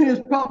 And I mean,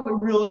 it's probably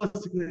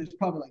realistically, it's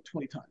probably like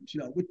 20 times,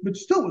 which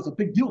still was a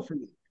big deal for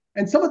me.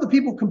 And some of the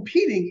people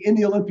competing in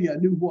the Olympia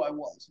knew who I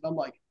was. And I'm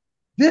like,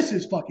 this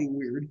is fucking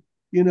weird,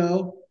 you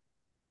know?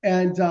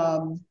 And,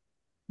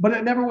 but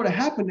it never would have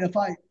happened if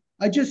I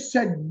just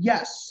said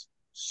yes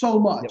so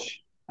Yep.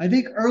 much. I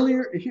think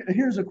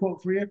here's a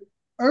quote for you.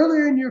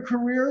 Earlier in your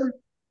career,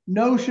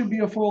 no should be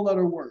a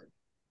 4-letter word.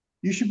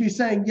 You should be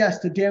saying yes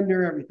to damn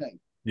near everything.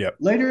 Yep.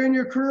 Later in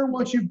your career,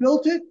 once you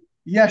built it,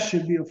 yes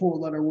should be a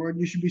 4-letter word.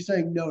 You should be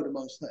saying no to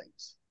most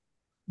things.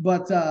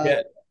 But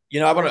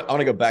Yeah. I want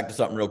to go back to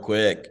something real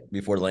quick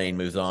before Layne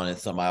moves on.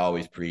 It's something I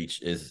always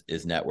preach is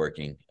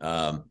networking.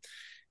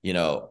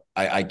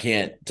 I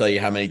can't tell you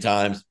how many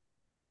times,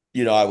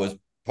 I was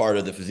part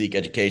of the physique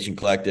education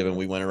collective and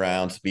we went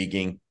around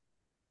speaking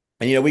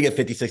and, we get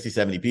 50, 60,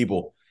 70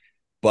 people,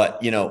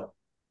 but,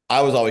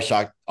 I was always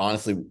shocked.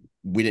 Honestly,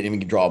 we didn't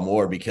even draw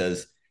more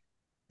because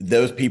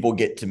those people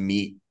get to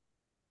meet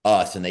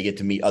us and they get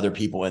to meet other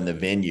people in the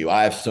venue.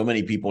 I have so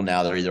many people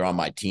now that are either on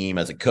my team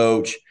as a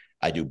coach.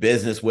 I do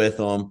business with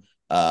them.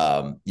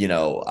 I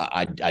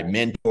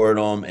mentored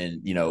them,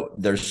 and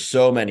there's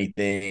so many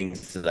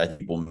things that I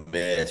think people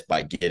miss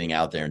by getting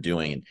out there and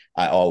doing. And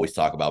I always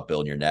talk about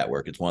building your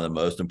network. It's one of the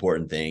most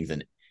important things,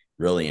 and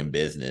really in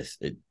business,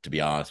 to be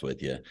honest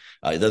with you,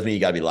 it doesn't mean you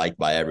got to be liked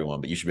by everyone,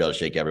 but you should be able to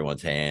shake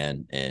everyone's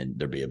hand, and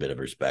there'd be a bit of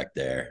respect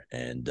there.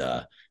 And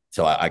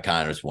so I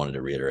kind of just wanted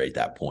to reiterate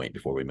that point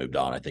before we moved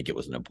on. I think it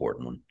was an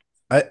important one.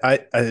 I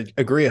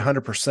agree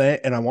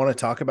 100%. And I want to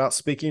talk about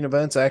speaking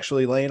events.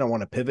 Actually, Layne, I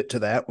want to pivot to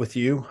that with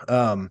you.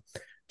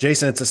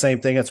 Jason, it's the same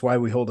thing. That's why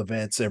we hold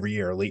events every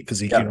year. Elite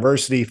Physique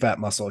University, Fat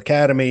Muscle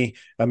Academy.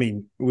 I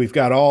mean, we've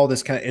got all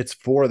this it's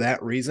for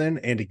that reason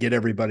and to get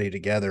everybody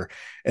together.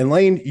 And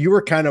Layne, you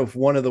were kind of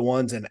one of the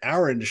ones in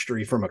our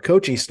industry from a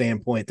coaching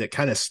standpoint that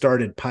kind of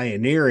started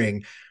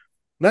pioneering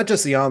not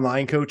just the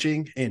online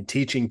coaching and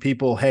teaching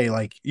people, hey,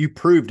 like you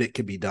proved it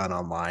could be done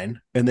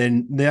online. And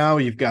then now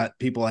you've got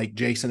people like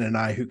Jason and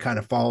I who kind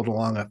of followed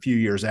along a few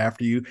years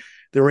after you.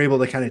 They were able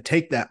to kind of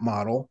take that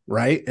model,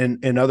 right?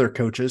 And other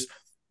coaches.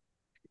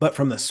 But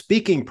from the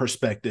speaking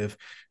perspective,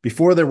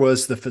 before there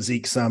was the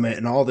Physique Summit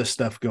and all this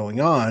stuff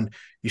going on,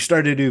 you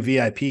started to do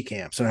VIP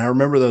camps. And I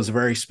remember those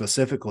very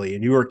specifically.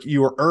 And you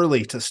were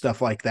early to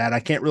stuff like that. I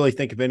can't really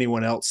think of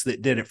anyone else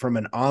that did it from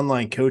an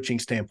online coaching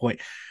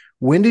standpoint.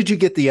 When did you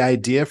get the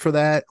idea for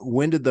that?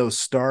 When did those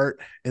start?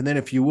 And then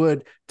if you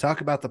would talk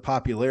about the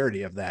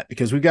popularity of that,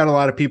 because we've got a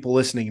lot of people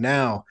listening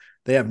now.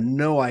 They have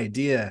no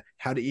idea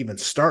how to even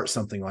start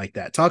something like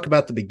that. Talk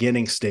about the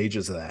beginning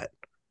stages of that.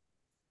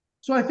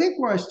 So I think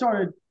where I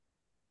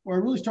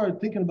really started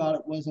thinking about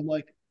it was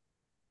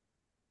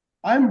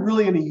I'm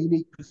really in a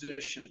unique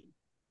position.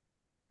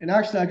 And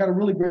actually, I got a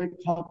really great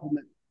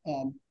compliment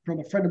from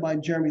a friend of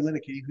mine, Jeremy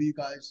Lineker, who you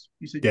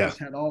said you just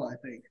had on, I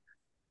think.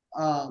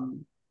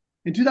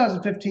 In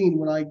 2015,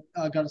 when I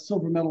got a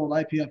silver medal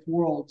at IPF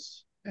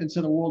Worlds and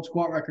set a world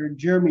squat record,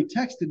 Jeremy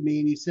texted me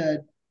and he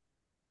said,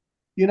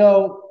 I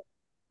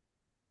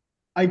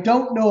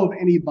don't know of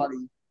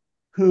anybody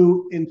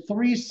who in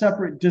 3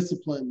 separate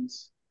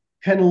disciplines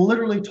can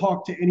literally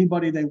talk to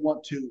anybody they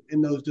want to in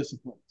those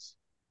disciplines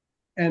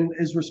and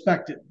is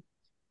respected.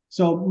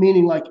 So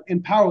meaning like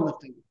in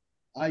powerlifting,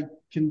 I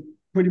can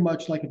pretty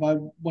much like if I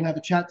want to have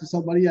a chat to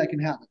somebody, I can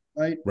have it,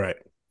 right? Right.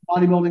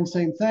 Bodybuilding,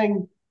 same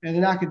thing. And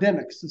in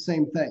academics, the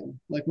same thing,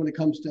 like when it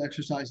comes to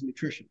exercise and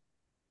nutrition.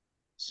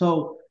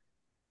 So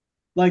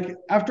like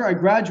after I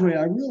graduated,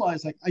 I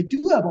realized like I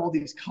do have all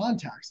these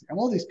contacts. I have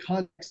all these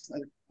contacts.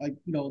 A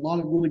lot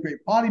of really great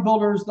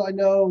bodybuilders that I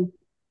know.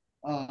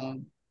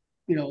 Um,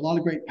 a lot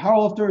of great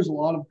powerlifters, a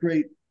lot of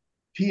great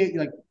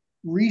like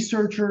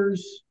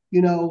researchers.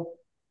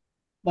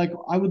 Like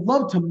I would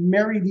love to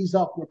marry these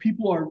up where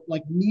people are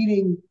like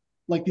meeting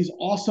like these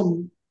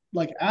awesome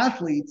like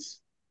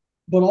athletes,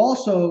 but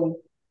also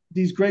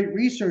these great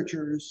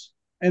researchers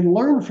and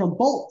learn from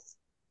both,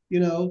 you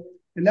know.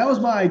 And that was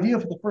my idea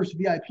for the first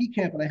VIP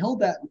camp, and I held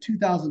that in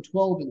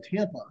 2012 in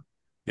Tampa.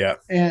 Yeah.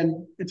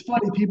 And it's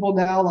funny, people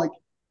now like,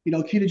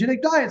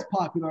 ketogenic diet's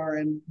popular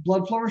and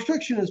blood flow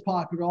restriction is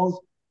popular.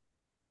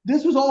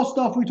 This was all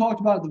stuff we talked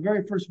about at the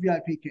very first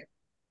VIP camp.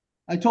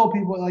 I told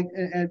people like,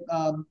 and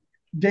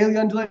daily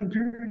undulating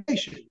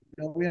periodization.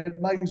 We had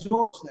Mike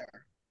Zorks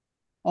there.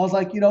 I was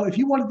like, if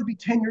you wanted to be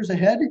 10 years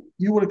ahead,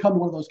 you would have come to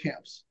one of those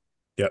camps.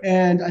 Yep.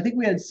 And I think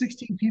we had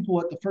 16 people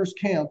at the first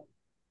camp.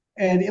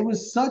 And it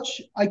was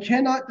I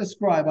cannot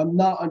describe, I'm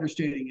not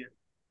understating it.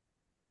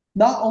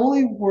 Not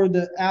only were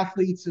the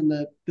athletes and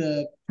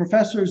the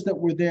professors that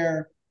were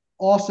there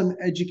awesome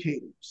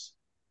educators,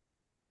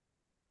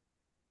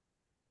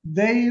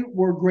 they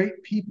were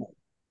great people.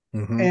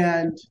 Mm-hmm.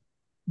 And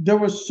there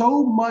was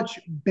so much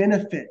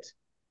benefit.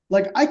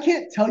 Like, I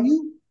can't tell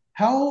you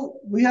how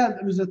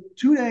it was a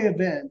 2-day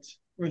event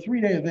or a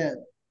 3-day event.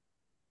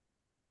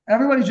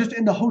 Everybody's just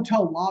in the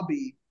hotel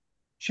lobby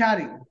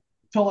chatting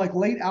till like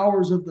late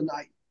hours of the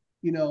night,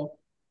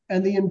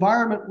 and the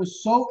environment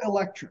was so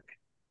electric.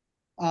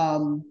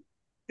 Um,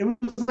 it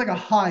was like a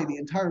high the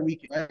entire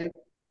weekend, right?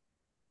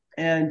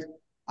 And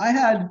I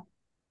had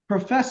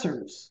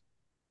professors,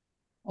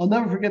 I'll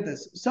never forget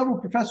this. Several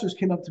professors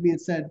came up to me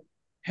and said,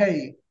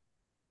 "Hey,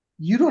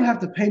 you don't have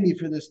to pay me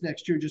for this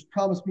next year. Just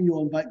promise me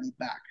you'll invite me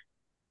back."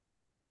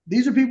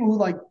 These are people who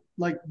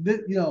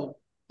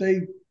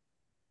they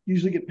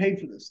usually get paid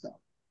for this stuff.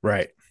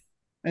 Right.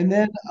 And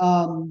then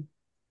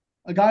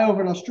a guy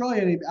over in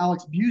Australia named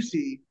Alex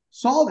Busey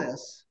saw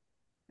this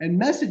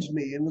and messaged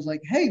me and was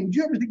like, "Hey, would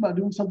you ever think about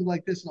doing something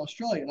like this in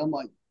Australia?" And I'm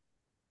like,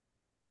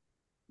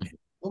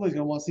 nobody's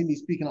gonna want to see me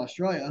speak in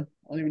Australia.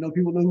 I don't even know if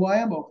people know who I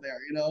am over there.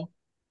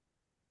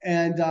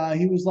 And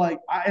he was like,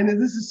 and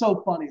this is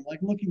so funny. Like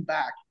looking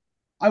back,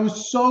 I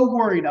was so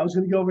worried I was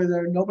going to go over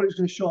there and nobody was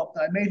going to show up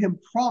that I made him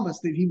promise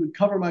that he would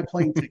cover my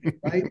plane ticket,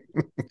 right?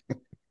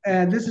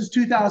 And this is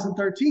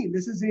 2013.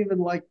 This isn't even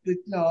like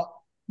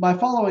my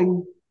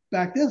following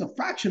back then is a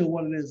fraction of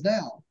what it is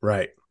now.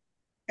 Right.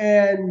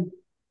 And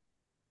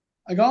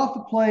I got off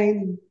the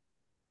plane.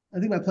 I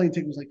think my plane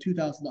ticket was like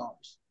 $2,000.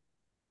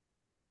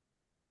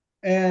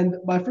 And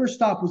my first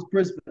stop was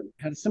Brisbane. I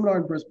had a seminar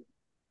in Brisbane.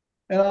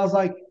 And I was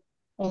like,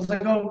 oh,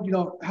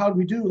 how do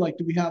we do? Like,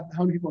 how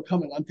many people are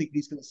coming? I'm thinking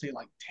he's going to say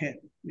like 10.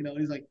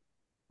 He's like,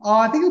 oh,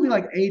 I think it'll be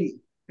like 80.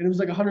 And it was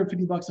like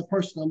 $150 a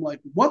person. I'm like,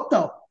 what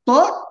the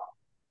fuck?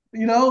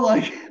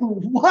 Like,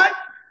 what?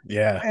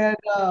 Yeah.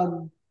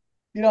 And,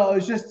 it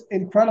was just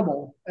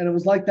incredible. And it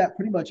was like that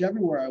pretty much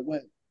everywhere I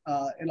went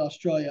in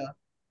Australia.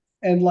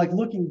 And like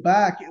looking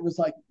back, it was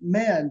like,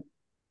 man,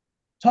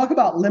 talk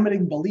about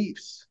limiting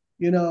beliefs,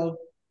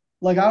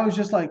 Like I was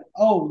just like,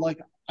 oh, like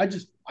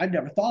I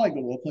never thought I'd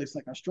go to a place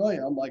like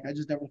Australia. I'm like, I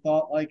just never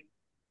thought like,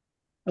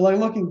 and like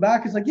looking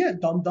back, it's like, yeah,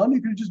 dumb.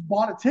 You could have just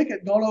bought a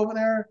ticket, gone over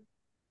there,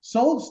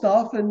 sold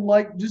stuff, and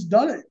like just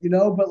done it,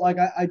 But like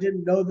I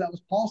didn't know that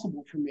was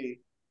possible for me.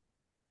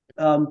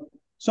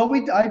 So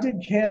I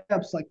did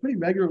camps like pretty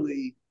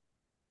regularly.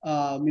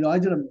 I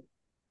did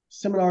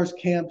seminars,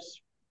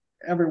 camps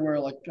everywhere.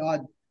 Like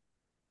God,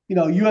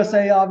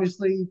 USA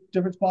obviously,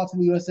 different spots in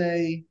the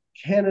USA,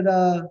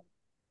 Canada,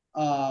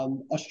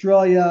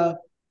 Australia,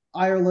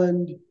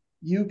 Ireland,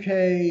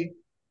 UK,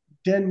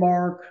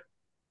 Denmark,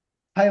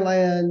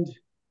 Thailand.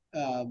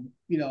 I'm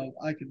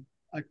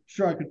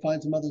sure I could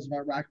find some others if I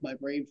racked my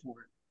brain for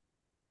it.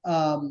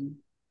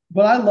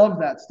 But I love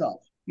that stuff.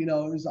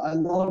 I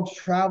loved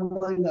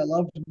traveling. I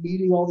loved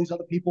meeting all these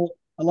other people.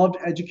 I loved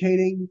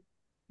educating.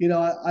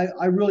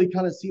 I really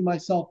kind of see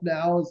myself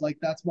now as like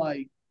that's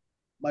my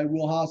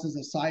wheelhouse as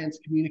a science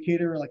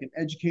communicator, like an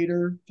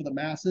educator for the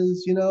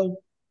masses.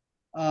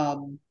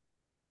 Um,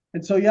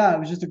 and so, yeah, it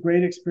was just a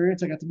great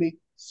experience. I got to meet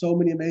so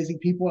many amazing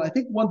people. And I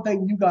think one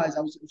thing I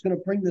was going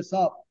to bring this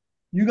up,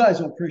 you guys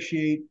will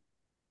appreciate.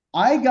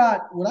 When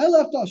I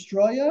left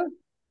Australia,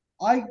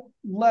 I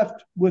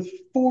left with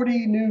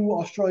 40 new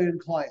Australian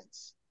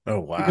clients.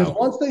 Oh, Because wow.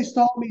 once they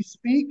saw me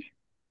speak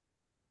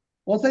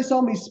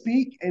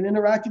and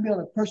interact with me on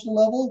a personal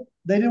level,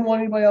 they didn't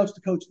want anybody else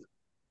to coach them.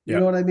 You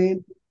know Yep. what I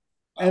mean?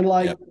 And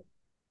like,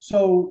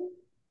 so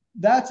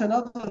that's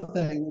another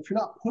thing. If you're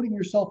not putting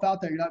yourself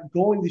out there, you're not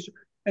going to,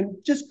 and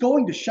just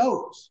going to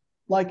shows.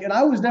 Like, and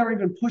I was never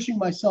even pushing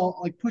my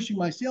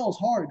sales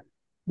hard.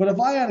 But if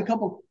I had a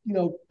couple,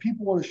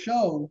 people at a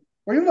show,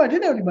 or even if I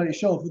didn't have anybody to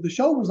show, if the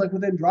show was like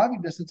within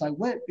driving distance, I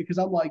went because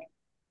I'm like,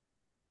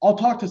 I'll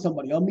talk to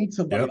somebody, I'll meet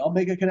somebody, Yep. I'll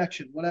make a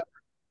connection, whatever.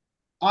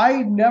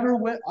 I never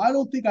went, I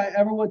don't think I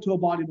ever went to a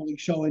bodybuilding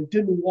show and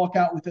didn't walk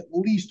out with at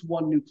least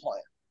one new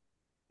client,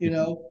 you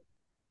know?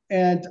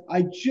 And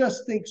I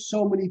just think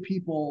so many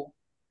people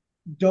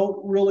don't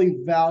really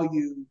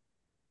value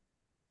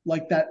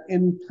like that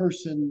in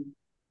person,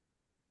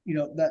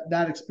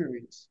 that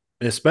experience.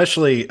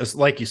 Especially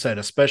like you said,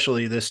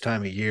 especially this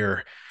time of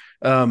year.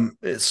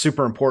 It's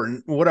super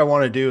important. What I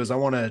want to do is I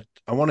want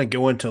to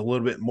go into a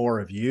little bit more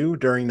of you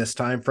during this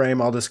time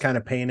frame. I'll just kind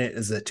of paint it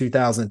as the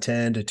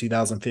 2010 to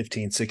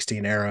 2015,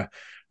 16 era,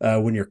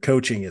 when your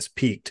coaching is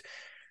peaked.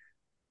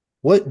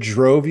 What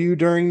drove you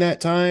during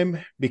that time?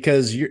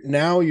 Because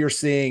you're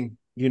seeing,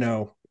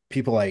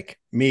 people like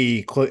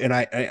me, and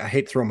I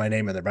hate throwing my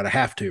name in there, but I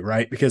have to,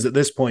 right? Because at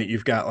this point,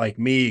 you've got like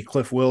me,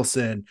 Cliff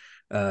Wilson,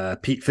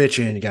 Pete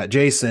Fitchin, you got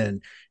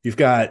Jason, you've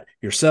got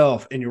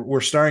yourself, and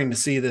we're starting to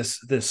see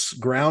this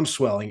ground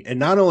swelling. And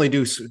not only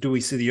do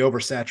we see the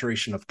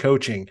oversaturation of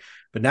coaching,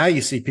 but now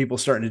you see people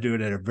starting to do it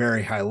at a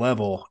very high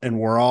level, and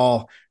we're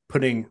all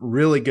putting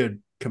really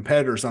good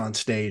competitors on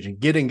stage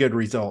and getting good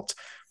results.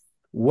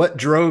 What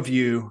drove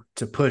you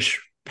to push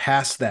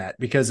past that?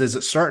 Because as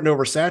it's starting to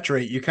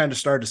oversaturate, you kind of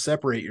start to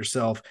separate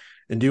yourself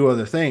and do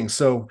other things.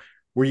 So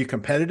were you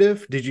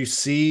competitive? Did you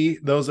see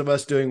those of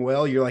us doing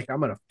well? You're like, I'm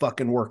going to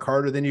fucking work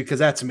harder than you. Cause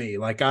that's me.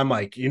 Like, I'm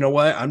like, you know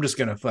what? I'm just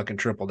going to fucking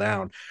triple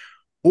down.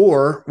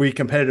 Or were you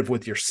competitive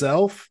with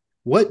yourself?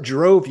 What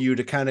drove you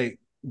to kind of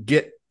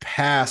get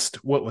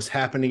past what was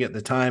happening at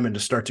the time and to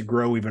start to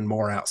grow even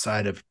more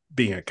outside of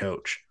being a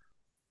coach?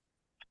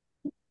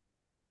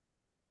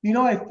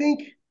 I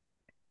think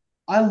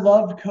I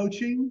loved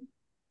coaching,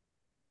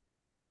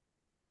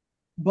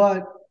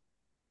 but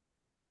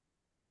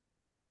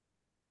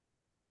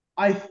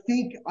I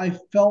think I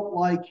felt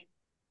like,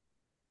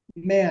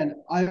 man,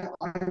 I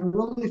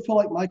really feel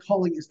like my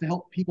calling is to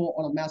help people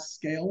on a mass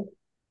scale.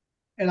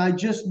 And I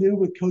just knew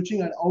with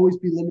coaching, I'd always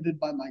be limited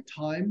by my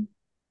time.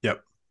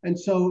 Yep. And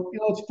so,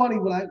 it's funny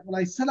when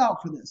I set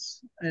out for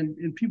this,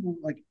 and people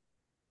like,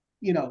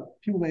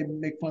 people may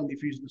make fun of me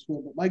for using this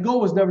word, but my goal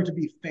was never to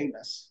be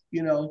famous,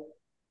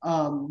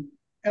 um,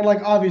 and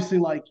like obviously,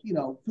 like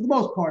for the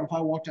most part, if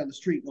I walk down the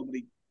street,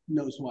 nobody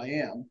knows who I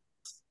am.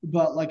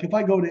 But like if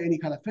I go to any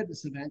kind of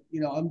fitness event,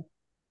 I'm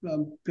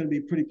going to be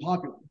pretty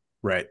popular.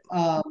 Right.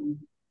 So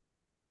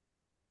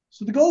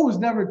the goal was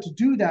never to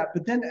do that.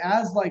 But then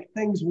as like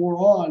things wore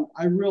on,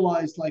 I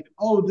realized like,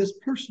 oh, this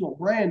personal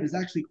brand is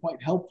actually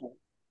quite helpful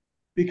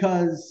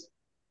because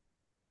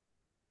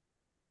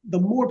the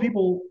more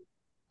people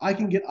I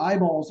can get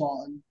eyeballs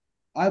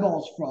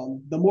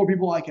from, the more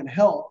people I can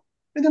help.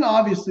 And then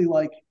obviously,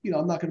 like,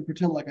 I'm not going to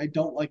pretend like I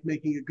don't like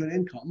making a good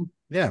income.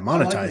 Yeah. I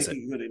like Monetize it.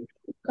 making a good income.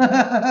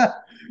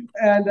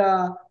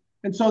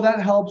 And so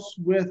that helps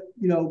with,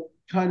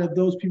 kind of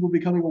those people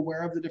becoming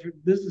aware of the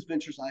different business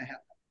ventures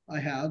I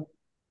have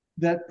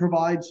that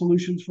provide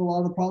solutions for a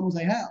lot of the problems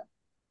they have.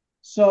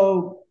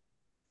 So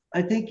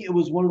I think it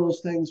was one of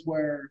those things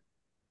where,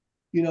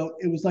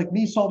 it was like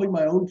me solving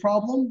my own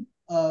problem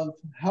of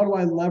how do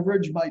I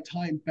leverage my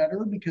time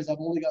better because I've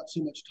only got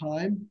so much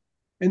time.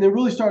 And then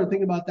really started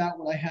thinking about that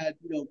when I had,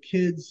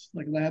 kids,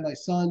 like when I had my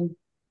son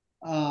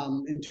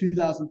in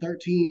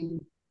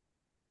 2013.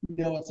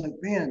 It's like,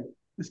 man,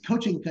 this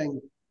coaching thing,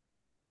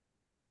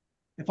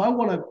 if I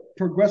want to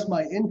progress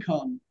my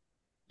income,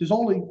 there's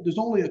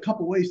only a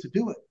couple ways to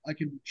do it. I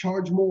can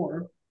charge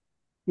more,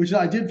 which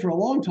I did for a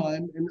long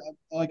time, and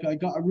like I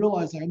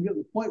realized like I'm getting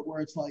to the point where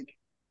it's like,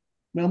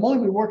 man, I'm only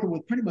been working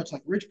with pretty much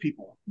like rich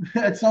people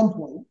at some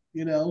point,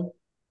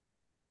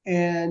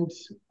 and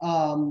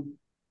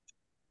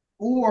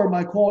or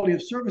my quality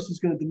of service is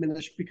going to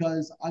diminish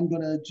because I'm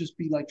going to just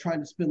be like trying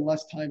to spend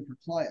less time per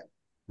client,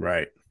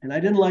 Right. and I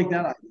didn't like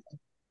that idea.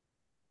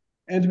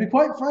 And to be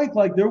quite frank,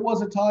 like there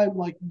was a time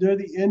like near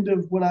the end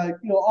of when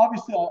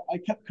obviously I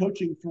kept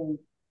coaching for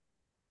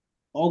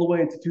all the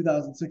way into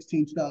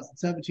 2016,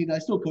 2017. I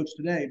still coach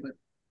today, but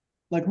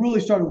like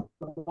really started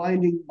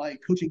winding my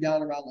coaching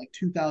down around like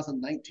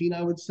 2019,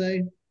 I would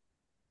say.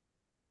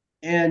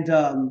 And,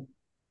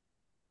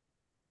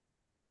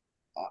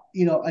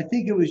 I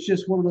think it was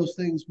just one of those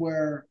things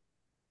where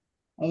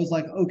I was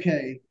like,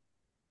 okay,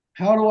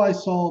 how do I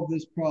solve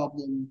this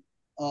problem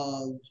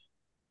of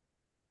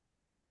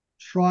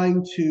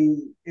trying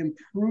to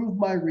improve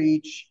my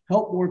reach,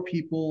 help more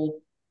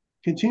people,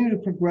 continue to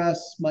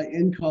progress my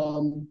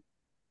income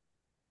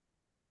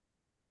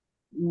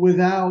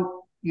without,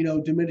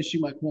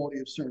 diminishing my quality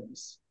of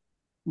service?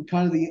 And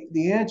kind of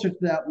the answer to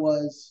that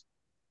was,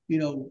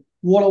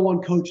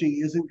 one-on-one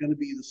coaching isn't going to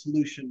be the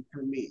solution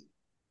for me,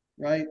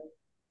 right?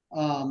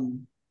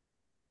 Um,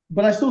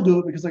 but I still do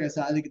it because, like I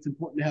said, I think it's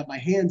important to have my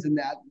hands in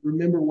that.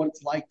 Remember what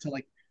it's like to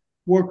like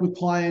work with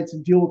clients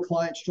and deal with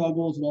client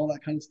struggles and all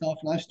that kind of stuff.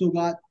 And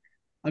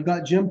I've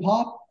got gym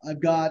pop,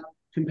 I've got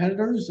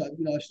competitors,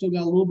 I've still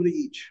got a little bit of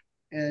each.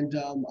 And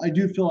I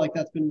do feel like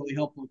that's been really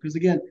helpful because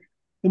again,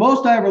 the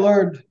most I ever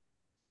learned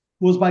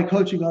was by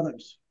coaching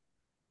others.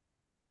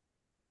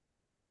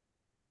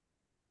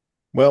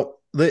 Well,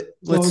 So it's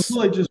let's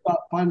really just about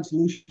finding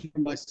solutions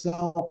for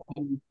myself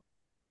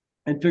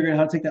and figuring out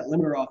how to take that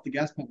limiter off the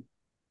gas pedal.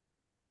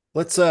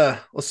 let's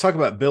talk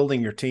about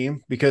building your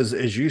team because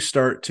as you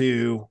start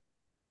to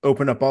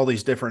open up all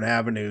these different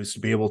avenues to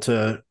be able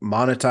to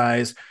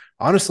monetize.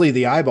 Honestly,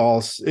 the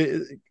eyeballs,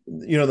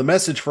 the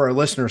message for our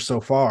listeners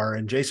so far,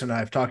 and Jason and I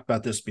have talked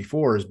about this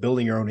before, is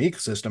building your own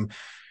ecosystem.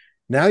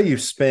 Now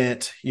you've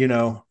spent,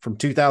 from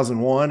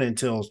 2001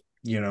 until,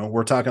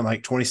 we're talking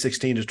like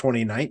 2016 to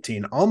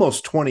 2019,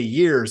 almost 20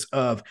 years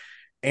of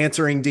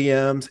answering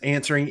DMs,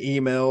 answering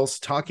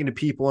emails, talking to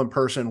people in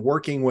person,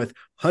 working with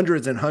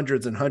hundreds and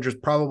hundreds and hundreds,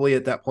 probably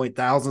at that point,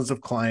 thousands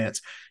of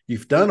clients.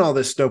 You've done all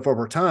this stuff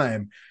over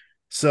time.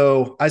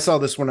 So I saw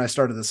this when I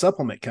started the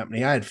supplement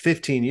company. I had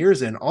 15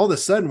 years in. All of a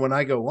sudden, when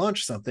I go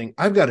launch something,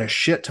 I've got a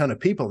shit ton of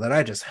people that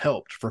I just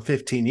helped for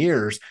 15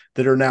 years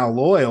that are now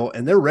loyal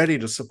and they're ready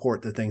to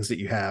support the things that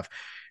you have.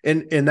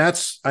 And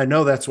I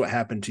know that's what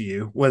happened to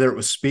you, whether it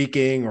was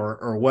speaking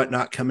or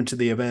whatnot, coming to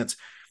the events.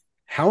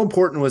 How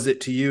important was it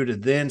to you to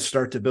then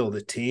start to build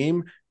a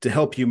team to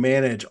help you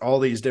manage all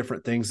these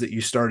different things that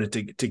you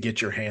started to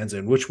get your hands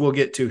in, which we'll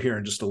get to here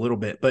in just a little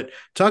bit. But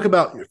talk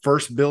about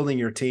first building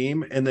your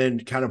team and then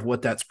kind of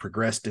what that's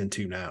progressed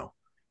into now.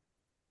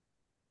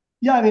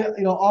 Yeah, I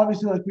mean,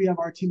 obviously, like we have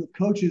our team of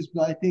coaches,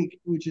 but I think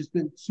which has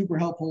been super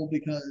helpful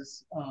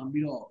because,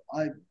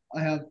 I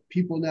have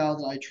people now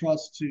that I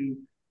trust to,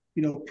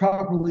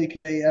 properly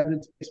convey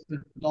evidence-based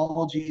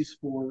methodologies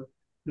for,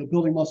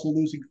 building muscle,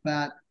 losing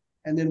fat,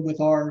 and then with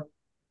our,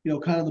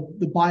 kind of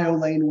the bio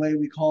Layne way,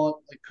 we call it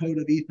like code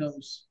of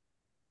ethos.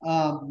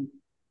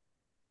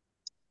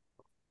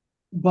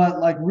 But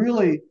like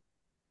really,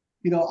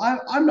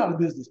 I'm not a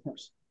business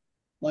person.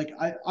 Like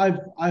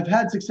I've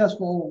had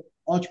successful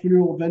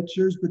entrepreneurial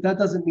ventures, but that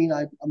doesn't mean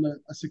I'm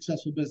a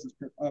successful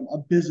a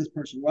business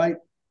person, right?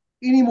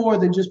 Any more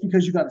than just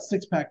because you got a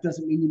six pack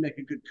doesn't mean you make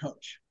a good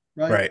coach,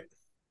 right? Right.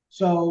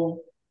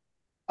 So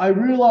I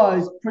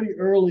realized pretty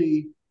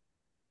early,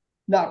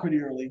 not pretty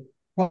early,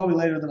 probably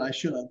later than I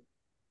should have,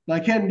 that I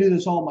can't do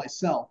this all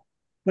myself.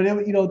 But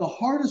the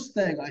hardest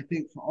thing I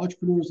think for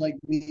entrepreneurs like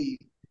me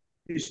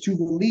is to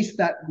release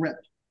that grip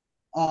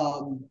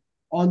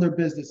on their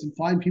business and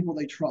find people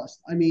they trust.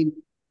 I mean,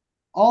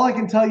 all I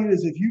can tell you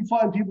is if you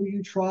find people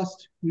you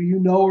trust, who you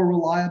know are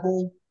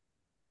reliable,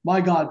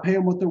 my God, pay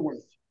them what they're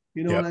worth.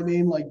 You know what I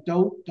mean? Like,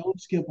 don't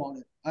skip on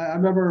it. I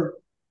remember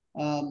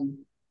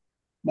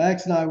my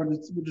ex and I were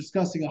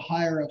discussing a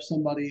hire of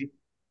somebody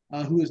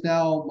who is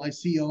now my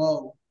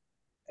COO.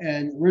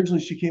 And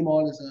originally she came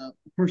on as a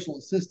personal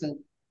assistant.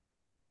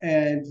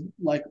 And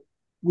like,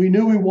 we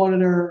knew we wanted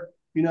her,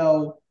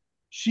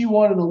 she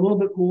wanted a little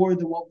bit more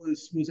than what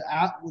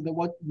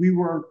what we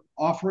were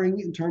offering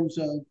in terms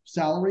of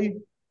salary.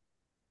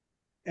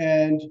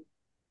 And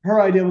her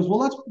idea was,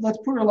 well, let's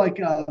put her like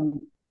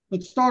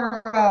let's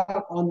start her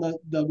out on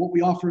the what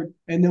we offered,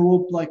 and then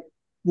we'll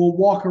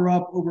walk her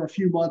up over a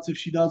few months if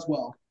she does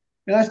well.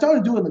 And I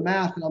started doing the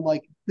math, and I'm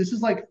like, this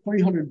is like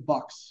 $300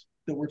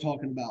 that we're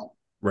talking about.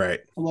 Right.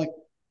 I'm like,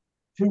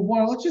 if we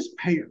want, let's just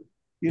pay her.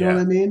 You know Yeah.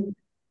 what I mean?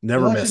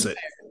 Never miss it.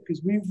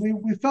 Because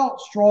we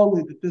felt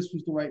strongly that this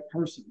was the right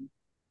person,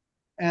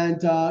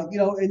 and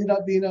ended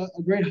up being a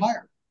great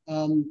hire.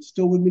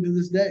 Still with me to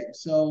this day.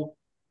 So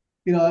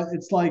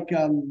it's like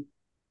and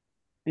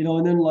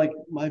then like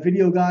my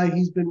video guy,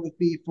 he's been with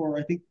me for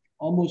I think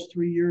almost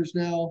 3 years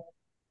now.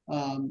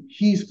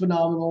 He's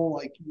phenomenal.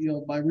 Like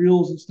my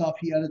reels and stuff,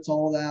 he edits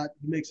all that.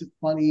 He makes it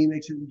funny, he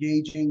makes it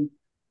engaging.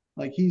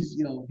 Like he's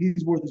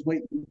worth his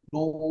weight in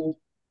gold.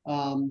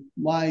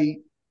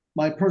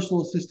 My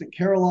personal assistant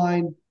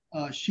Caroline,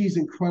 she's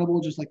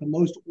incredible, just like the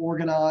most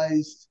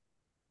organized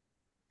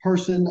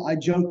person. I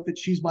joke that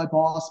she's my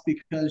boss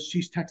because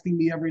she's texting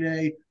me every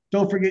day.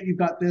 Don't forget you've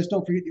got this.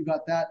 Don't forget you've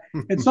got that.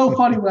 It's so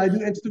funny when I do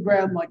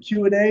Instagram like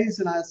Q&As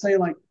and I say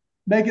like,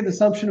 make an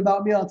assumption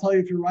about me. I'll tell you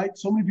if you're right.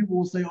 So many people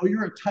will say, oh,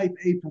 you're a type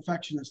A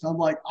perfectionist. I'm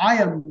like, I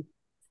am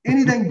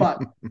anything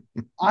but.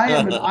 I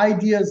am an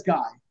ideas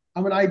guy.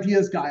 I'm an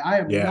ideas guy. I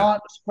am not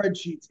a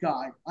spreadsheets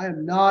guy. I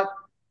am not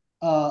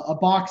a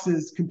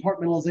boxes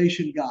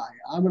compartmentalization guy.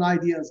 I'm an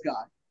ideas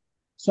guy.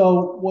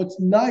 So what's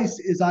nice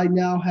is I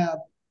now have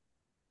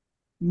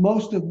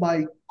most of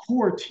my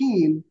core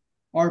team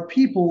are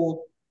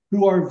people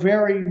who are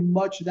very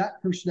much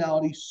that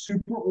personality,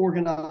 super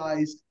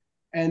organized,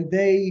 and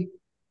they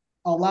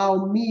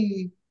allow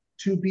me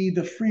to be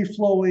the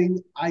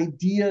free-flowing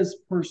ideas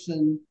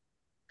person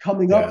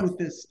coming up with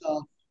this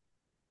stuff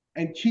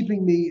and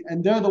keeping me,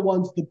 and they're the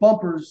ones, the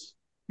bumpers,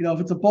 if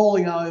it's a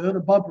bowling alley, they're the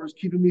bumpers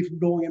keeping me from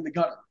going in the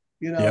gutter,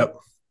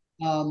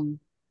 and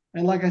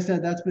like I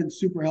said, that's been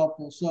super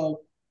helpful.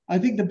 So I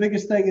think the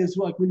biggest thing is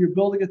like when you're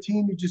building a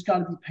team, you just got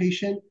to be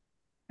patient.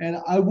 And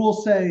I will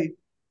say,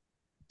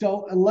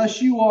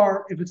 unless you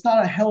are, if it's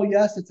not a hell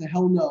yes, it's a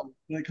hell no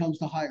when it comes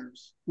to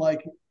hires.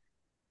 Like,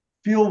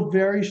 feel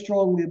very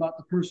strongly about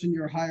the person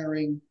you're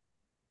hiring,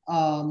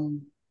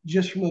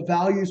 just from a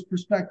values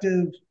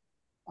perspective,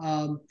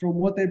 from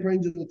what they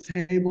bring to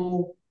the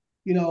table.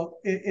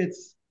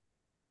 It's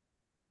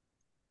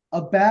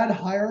a bad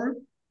hire.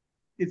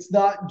 It's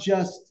not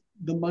just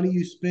the money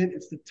you spent,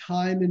 it's the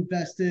time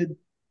invested.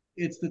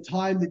 It's the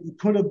time that you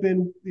could have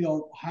been,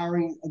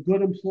 hiring a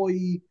good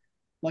employee.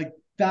 Like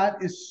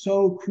that is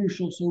so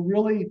crucial. So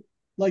really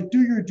like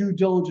do your due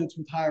diligence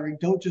with hiring.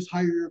 Don't just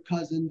hire your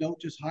cousin. Don't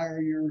just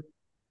hire your,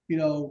 you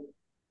know,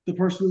 the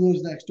person who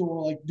lives next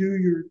door. Like do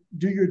your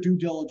due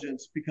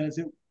diligence because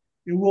it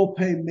will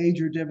pay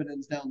major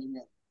dividends down the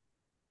road.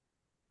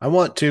 I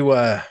want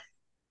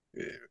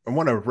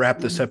to wrap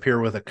this up here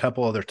with a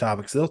couple other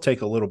topics. They'll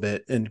take a little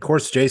bit. And of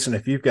course, Jason,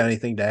 if you've got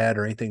anything to add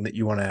or anything that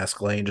you want to ask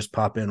Layne, just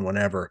pop in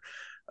whenever.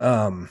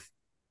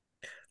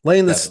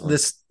 Layne,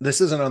 this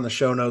isn't on the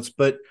show notes,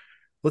 but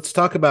let's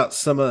talk about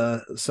some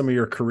of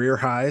your career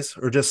highs,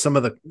 or just some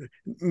of the,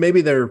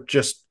 maybe they're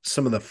just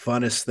some of the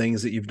funnest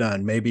things that you've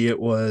done. Maybe it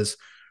was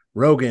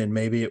Rogan,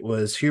 maybe it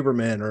was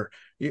Huberman, or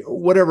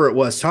whatever it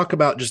was. Talk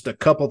about just a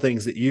couple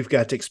things that you've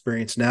got to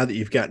experience now that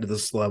you've gotten to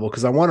this level,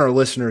 because I want our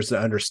listeners to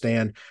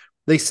understand.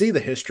 They see the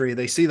history,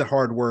 they see the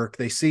hard work,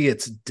 they see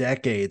it's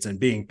decades and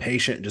being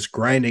patient and just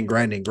grinding,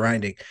 grinding,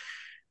 grinding.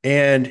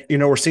 And,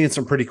 we're seeing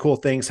some pretty cool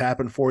things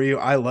happen for you.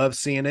 I love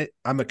seeing it.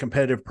 I'm a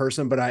competitive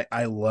person, but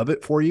I love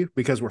it for you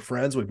because we're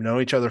friends. We've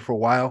known each other for a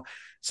while.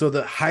 So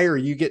the higher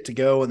you get to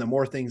go and the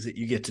more things that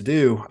you get to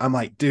do, I'm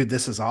like, dude,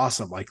 this is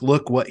awesome. Like,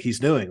 look what he's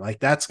doing. Like,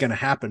 that's going to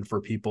happen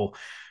for people.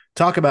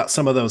 Talk about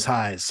some of those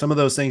highs, some of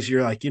those things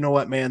you're like, you know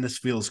what, man, this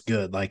feels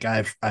good. Like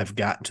I've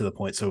gotten to the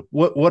point. So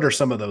what are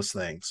some of those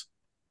things?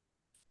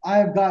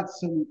 I've got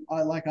some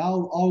like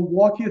I'll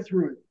walk you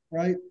through it,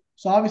 right?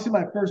 So obviously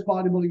my first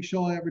bodybuilding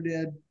show I ever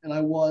did and I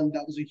won,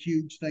 that was a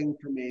huge thing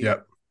for me.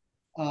 Yep.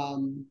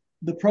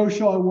 The pro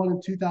show I won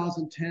in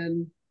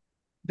 2010,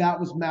 that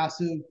was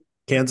massive.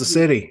 Kansas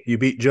City, you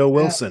beat Joe Yeah,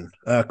 Wilson,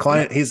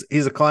 client. yeah.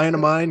 He's a client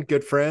of mine,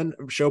 good friend,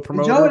 show And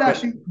promoter.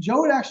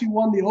 Joe had actually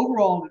won the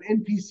overall at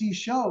an NPC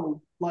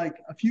show like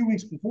a few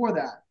weeks before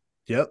that.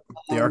 Yep,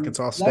 the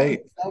Arkansas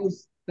State.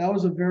 That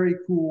was a very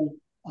cool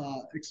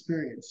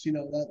experience.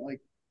 That like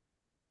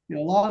a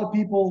lot of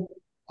people.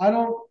 I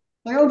don't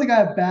think I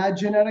have bad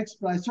genetics,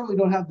 but I certainly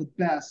don't have the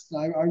best.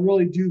 I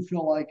really do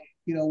feel like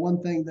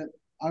one thing that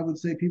I would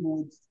say people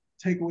would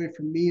take away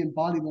from me in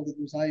bodybuilding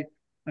was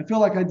I feel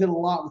like I did a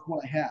lot with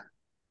what I had.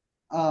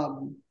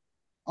 Um,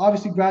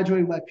 Obviously,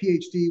 graduating my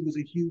PhD was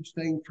a huge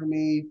thing for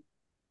me.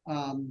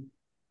 Um,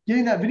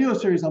 Getting that video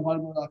series on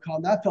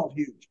bodybuilding.com, that felt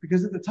huge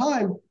because at the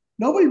time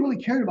nobody really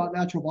cared about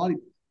natural bodybuilding.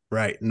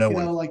 Right, no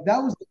one. Like that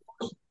was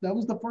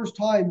the first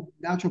time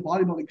natural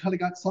bodybuilding kind of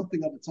got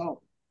something of its own.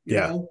 You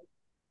Yeah, know,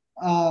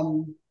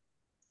 um,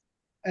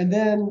 and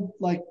then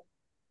like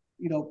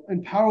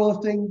in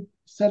powerlifting,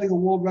 setting a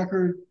world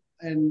record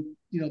and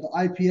the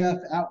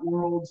IPF at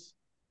Worlds.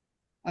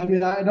 I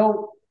mean, I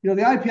don't. The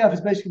IPF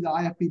is basically the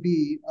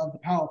IFBB of the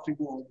powerlifting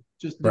world.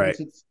 Just the right.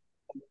 difference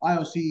it's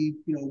IOC,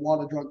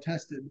 water drug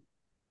tested.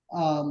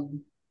 Um,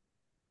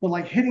 but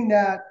like hitting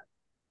that,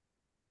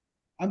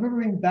 I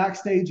remember being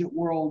backstage at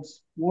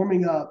Worlds,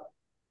 warming up.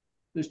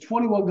 There's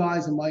 21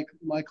 guys in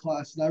my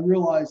class, and I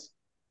realized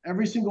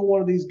every single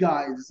one of these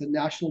guys is a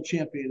national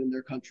champion in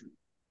their country.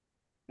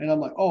 And I'm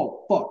like,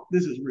 oh fuck,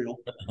 this is real.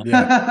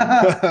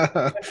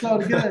 Yeah. So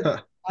to get it,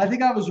 I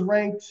think I was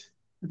ranked.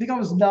 I think I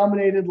was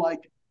nominated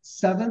like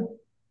seventh.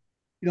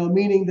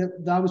 Meaning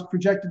that I was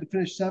projected to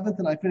finish seventh,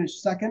 and I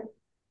finished second.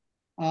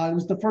 It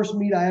was the first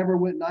meet I ever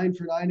went 9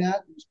 for 9 at.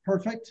 It was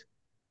perfect,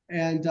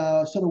 and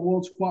set a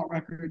world squat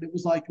record. It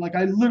was like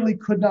I literally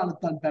could not have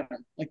done better.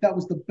 Like that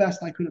was the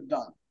best I could have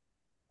done.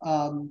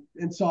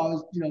 And so I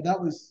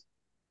was,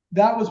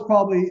 that was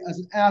probably as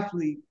an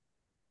athlete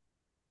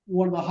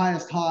one of the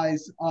highest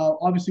highs.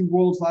 Obviously,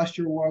 Worlds last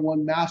year where I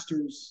won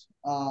Masters,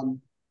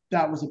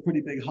 that was a pretty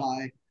big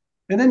high.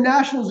 And then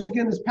Nationals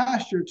again this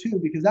past year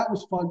too, because that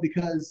was fun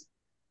because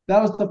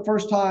that was the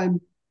first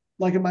time,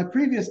 like in my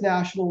previous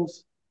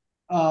Nationals,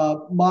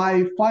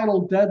 my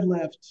final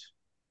deadlift,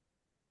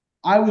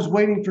 I was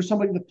waiting for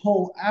somebody to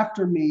pull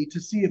after me to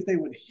see if they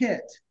would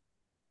hit.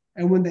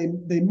 And when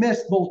they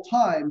missed both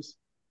times,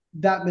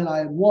 that meant I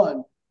had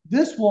won.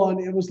 This one,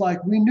 it was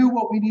like we knew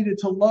what we needed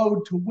to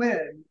load to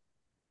win.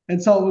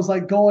 And so it was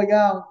like going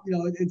out,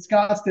 in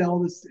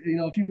Scottsdale this,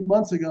 a few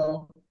months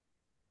ago,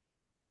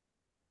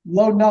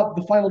 loading up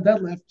the final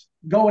deadlift,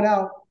 going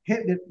out,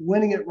 hitting it,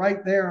 winning it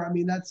right there. I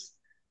mean,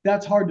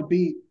 that's hard to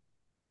beat.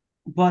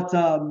 But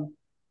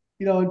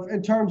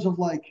in terms of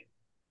like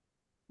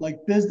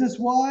business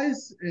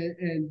wise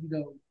and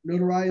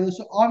notoriety,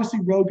 so obviously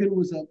Rogan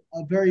was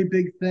a very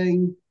big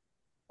thing.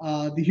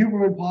 The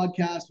Huberman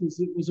podcast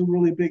was a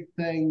really big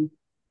thing.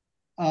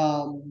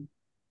 Um,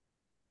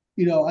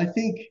 I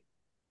think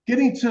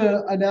getting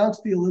to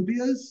announce the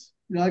Olympias.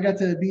 I got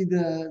to be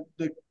the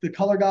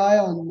color guy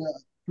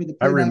for the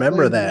I play-by-play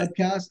remember of the that.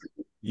 webcast.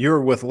 You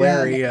were with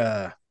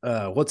Yeah,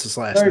 Larry. What's his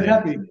last Larry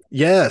name? Pepe.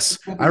 Yes,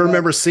 I Pepe, yeah.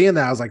 remember seeing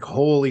that. I was like,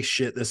 "Holy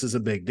shit, this is a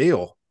big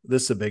deal.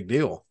 This is a big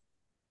deal."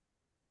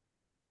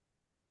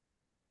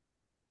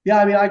 Yeah,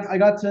 I mean, I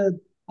got to.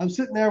 I'm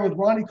sitting there with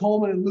Ronnie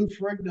Coleman and Lou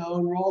Ferrigno,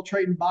 and we're all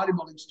trading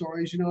bodybuilding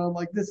stories. I'm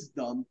like, this is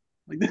dumb.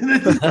 Like this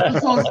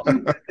is so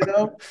stupid.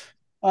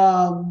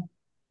 Um,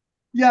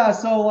 Yeah,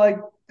 so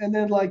and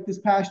then like this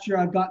past year,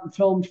 I've gotten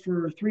filmed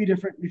for 3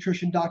 different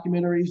nutrition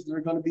documentaries that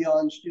are going to be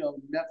on,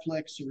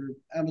 Netflix or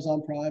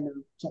Amazon Prime or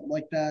something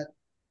like that.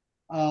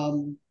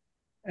 Um,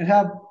 and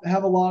have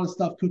a lot of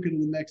stuff cooking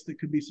in the mix that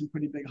could be some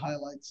pretty big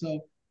highlights. So,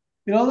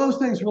 those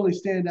things really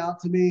stand out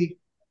to me.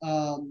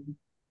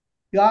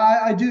 Yeah,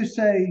 I do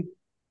say,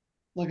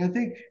 like, I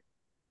think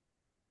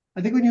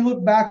when you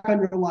look back on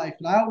your life,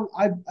 and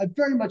I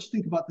very much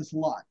think about this a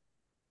lot.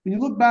 When you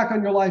look back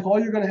on your life, all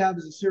you're going to have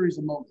is a series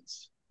of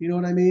moments. You know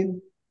what I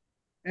mean?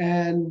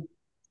 And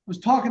I was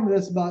talking to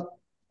this about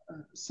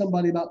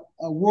somebody about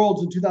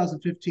Worlds in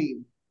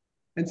 2015,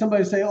 and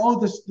somebody say, "Oh,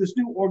 this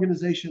new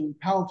organization,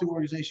 powerlifting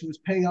organization, was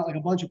paying out like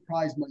a bunch of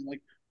prize money."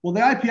 Like, well,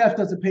 the IPF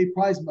doesn't pay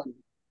prize money.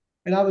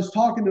 And I was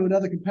talking to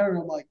another competitor.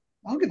 I'm like,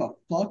 I don't give a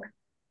fuck.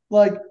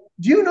 Like,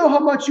 do you know how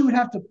much you would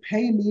have to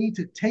pay me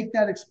to take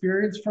that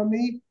experience from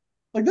me?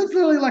 Like, that's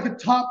literally like a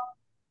top,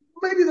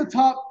 maybe the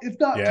top, if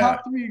not Yeah.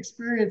 top three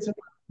experience in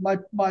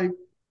my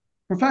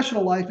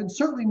professional life, and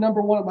certainly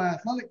number one in my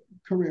athletic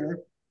career.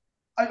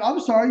 I'm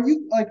sorry,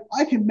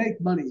 I can make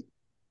money,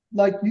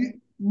 like you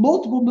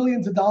multiple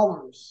millions of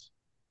dollars.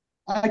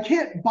 I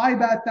can't buy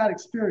back that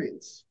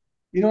experience.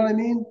 You know what I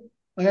mean?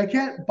 Like I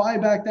can't buy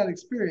back that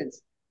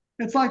experience.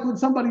 It's like when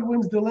somebody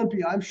wins the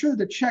Olympia. I'm sure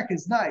the check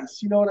is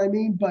nice. You know what I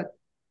mean? But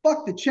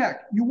fuck the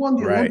check. You won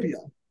the Right. Olympia.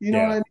 You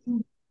know what Yeah. I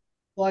mean?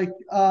 Like,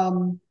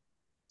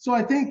 so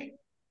I think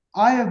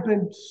I have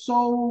been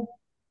so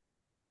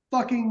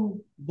fucking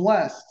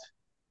blessed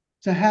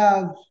to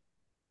have,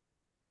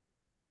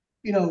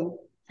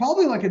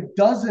 probably like a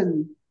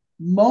dozen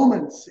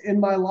moments in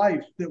my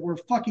life that were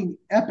fucking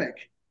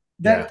epic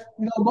Yeah. that,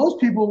 most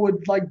people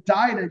would like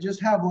die to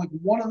just have like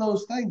one of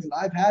those things, and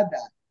I've had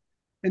that.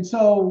 And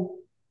so,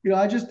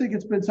 I just think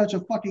it's been such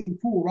a fucking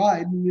cool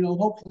ride. And,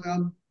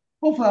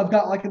 hopefully I've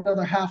got like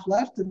another half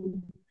left,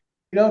 and,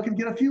 can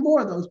get a few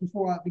more of those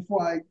before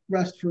I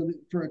rest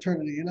for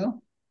eternity.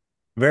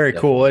 Very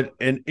cool.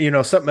 Definitely.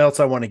 And something else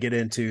I want to get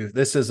into.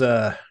 This is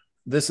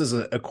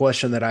a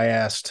question that I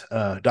asked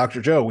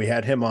Dr. Joe. We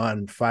had him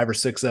on 5 or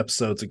 6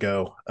 episodes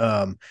ago.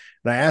 And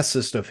I asked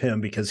this of him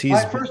because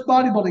My first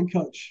bodybuilding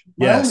coach,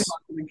 my only yes.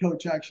 bodybuilding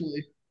coach,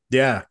 actually.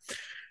 Yeah.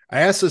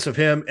 I asked this of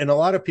him, and a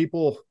lot of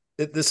people,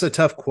 this is a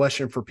tough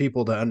question for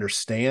people to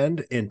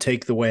understand and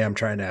take the way I'm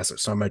trying to ask it.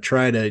 So I'm going to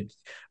try to,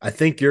 I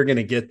think you're going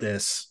to get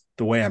this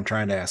the way I'm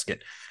trying to ask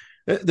it.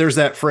 There's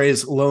that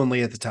phrase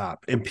lonely at the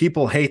top, and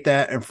people hate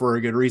that, and for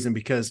a good reason,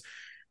 because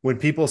when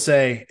people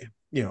say,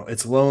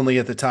 it's lonely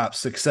at the top,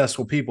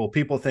 successful people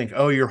think,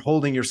 oh, you're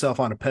holding yourself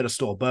on a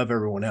pedestal above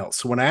everyone else.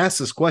 So when I ask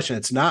this question,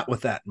 it's not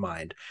with that in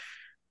mind.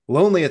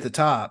 Lonely at the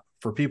top,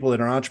 for people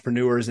that are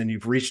entrepreneurs and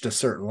you've reached a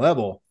certain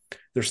level,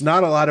 there's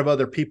not a lot of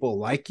other people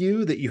like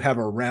you that you have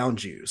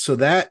around you. So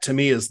that to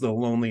me is the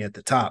lonely at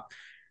the top.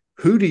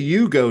 Who do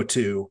you go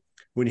to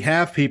when you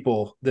have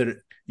people that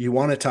you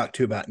want to talk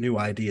to about new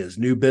ideas,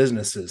 new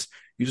businesses?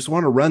 You just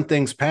want to run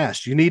things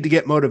past. You need to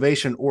get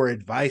motivation or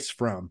advice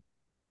from.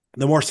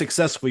 The more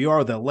successful you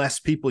are, the less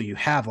people you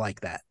have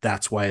like that.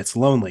 That's why it's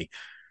lonely.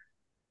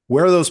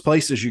 Where are those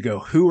places you go?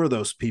 Who are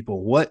those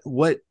people? What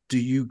do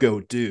you go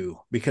do?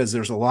 Because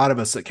there's a lot of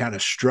us that kind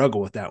of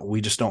struggle with that.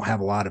 We just don't have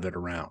a lot of it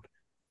around.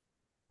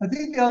 I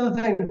think the other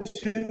thing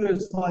too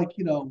is like,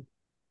 yeah,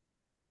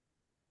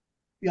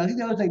 I think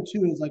the other thing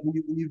too is like when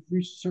you've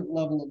reached a certain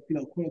level of,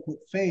 quote unquote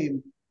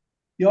fame,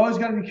 you always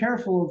got to be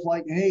careful of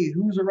like, hey,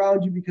 who's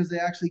around you because they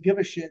actually give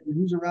a shit, and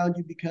who's around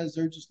you because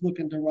they're just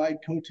looking to ride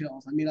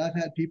coattails. I mean, I've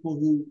had people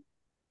who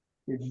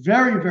were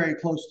very, very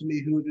close to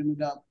me who had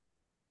ended up,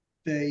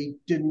 they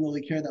didn't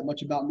really care that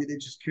much about me. They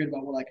just cared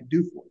about what I could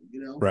do for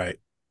them. Right.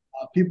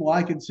 People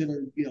I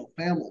consider,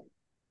 family.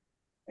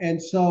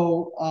 And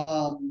so,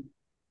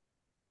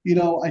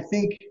 I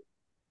think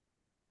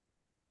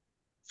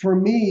for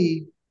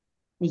me,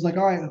 was like,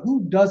 all right,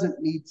 who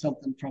doesn't need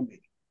something from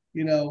me?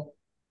 You know,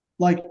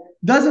 like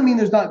doesn't mean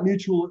there's not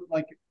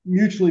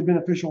mutually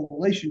beneficial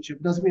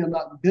relationship. Doesn't mean I'm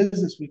not in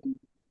business with them,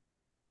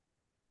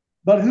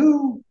 but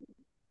who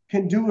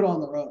can do it on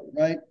their own,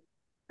 right?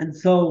 And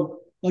so,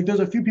 like,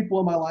 there's a few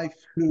people in my life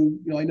who,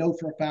 I know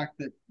for a fact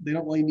that they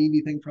don't really need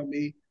anything from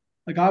me.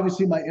 Like,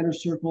 obviously, my inner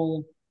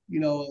circle,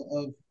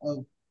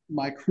 of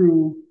my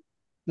crew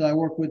that I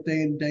work with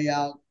day in, day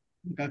out.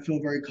 Like, I feel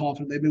very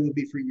confident. They've been with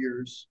me for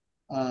years.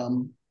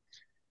 And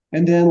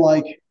then,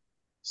 like,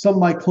 some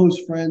of my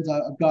close friends,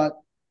 I've got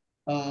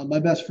my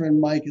best friend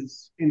Mike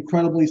is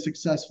incredibly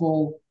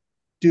successful.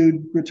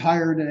 Dude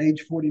retired at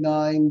age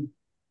 49.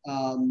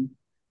 Um,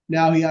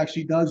 now he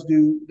actually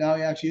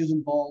is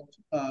involved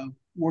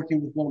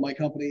working with one of my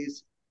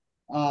companies.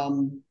 But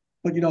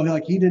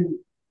like he didn't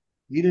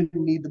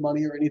need the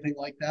money or anything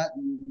like that.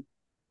 And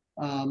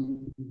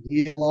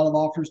he had a lot of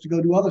offers to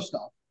go do other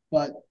stuff.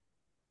 But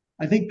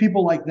I think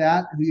people like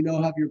that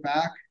who have your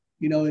back,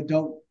 they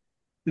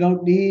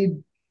don't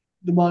need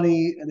the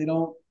money, and they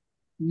don't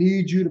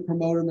need you to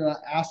promote them. They're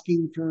not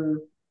asking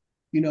for,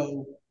 you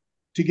know,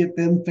 to get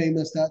them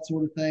famous, that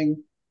sort of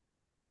thing.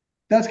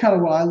 That's kind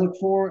of what I look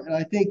for. And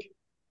I think,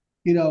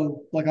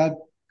 like I've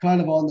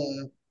kind of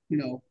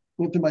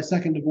went through my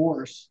second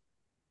divorce.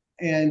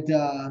 And,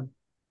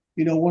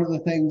 one of the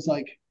things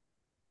like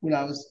when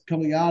I was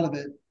coming out of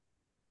it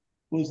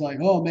was like,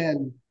 oh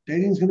man,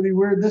 dating's going to be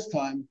weird this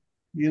time.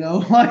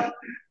 like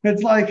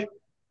it's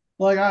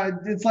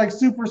it's like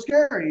super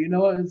scary,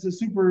 it's a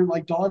super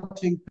like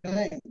daunting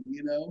thing.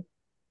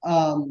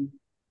 Um,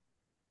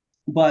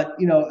 but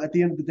at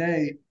the end of the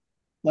day,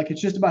 like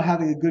it's just about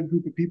having a good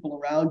group of people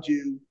around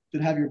you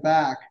that have your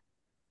back,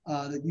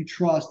 that you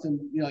trust, and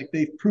like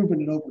they've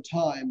proven it over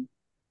time.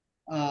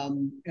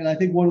 And I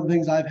think one of the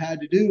things I've had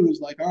to do is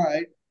like, all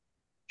right,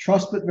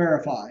 trust but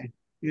verify.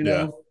 You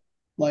Yeah. know,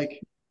 like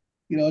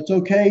it's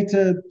okay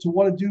to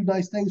want to do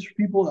nice things for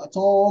people. That's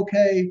all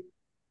okay,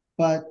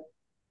 but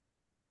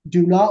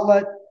do not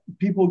let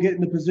people get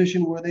in a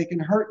position where they can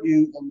hurt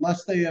you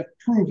unless they have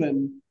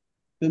proven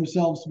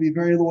themselves to be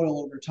very loyal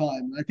over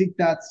time. And I think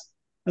that's,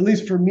 at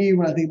least for me,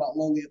 when I think about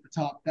lonely at the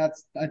top,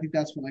 I think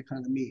that's what I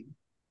kind of mean.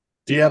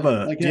 Like Do you have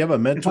a if I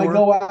mentor?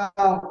 go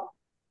out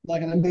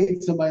like and I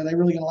meet somebody, are they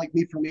really gonna like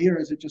me for me, or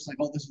is it just like,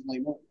 oh, this is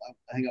like Norton,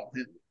 I hang out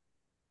with him? Yeah.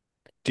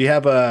 Do you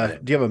have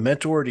a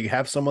mentor? Do you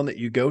have someone that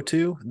you go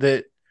to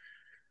that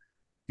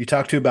you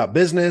talk to about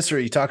business, or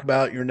you talk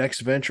about your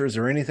next ventures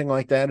or anything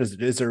like that?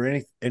 Is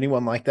there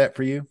anyone like that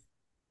for you?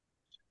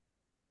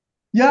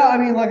 Yeah, I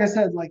mean, like I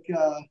said, like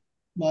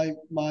my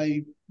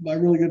my my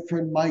really good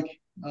friend Mike,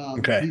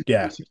 Okay. he's very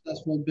Yeah.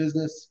 successful in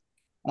business.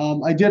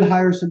 I did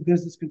hire some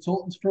business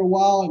consultants for a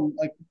while, and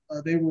like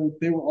they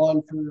were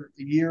on for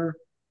a year,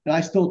 and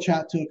I still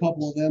chat to a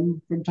couple of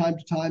them from time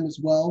to time as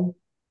well.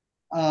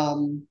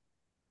 Um,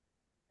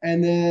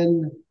 and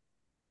then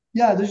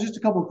yeah, there's just a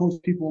couple of close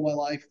people in my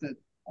life that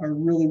are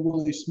really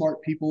really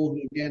smart people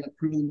who again have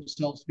proven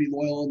themselves to be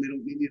loyal and they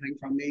don't need anything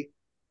from me.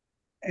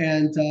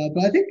 And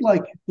but I think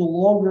like the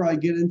longer I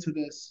get into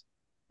this,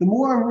 the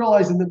more I'm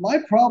realizing that my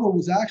problem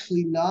was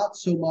actually not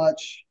so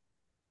much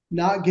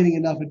not getting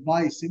enough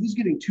advice; it was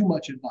getting too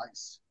much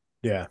advice.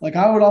 Yeah. Like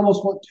I would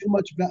almost want too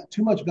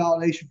much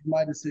validation for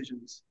my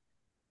decisions.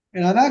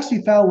 And I've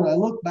actually found when I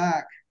look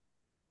back,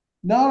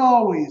 not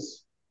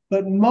always,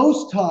 but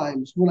most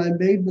times when I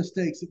made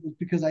mistakes, it was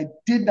because I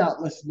did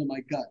not listen to my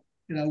gut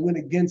and I went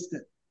against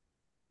it,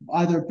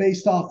 either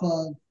based off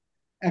of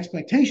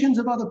expectations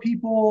of other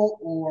people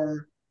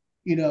or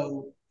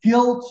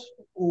guilt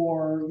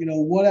or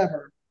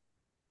whatever.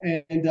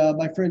 And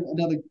my friend,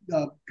 another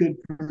good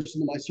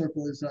person in my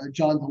circle is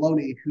John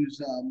Deloney,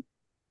 who's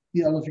I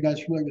don't know if you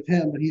guys are familiar with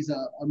him, but he's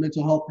a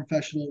mental health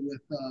professional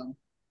with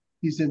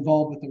he's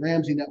involved with the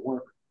Ramsey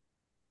Network.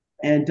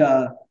 And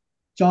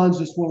John's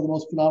just one of the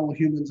most phenomenal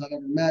humans I've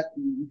ever met,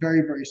 and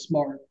very very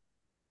smart.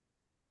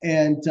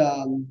 And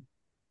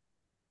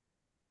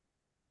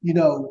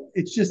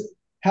it's just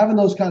having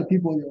those kind of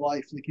people in your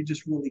life, like you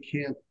just really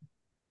can't,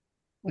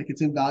 like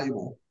it's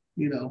invaluable.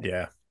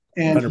 Yeah.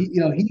 And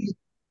 100.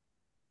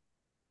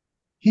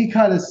 he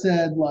kind of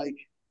said like,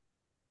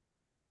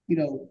 you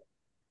know,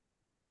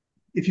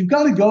 if you've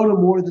got to go to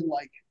more than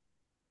like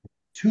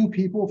two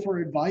people for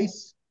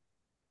advice,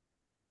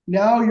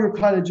 now you're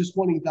kind of just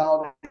wanting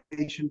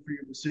validation for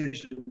your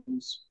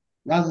decisions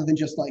rather than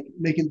just like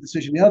making the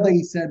decision. The other thing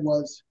he said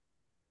was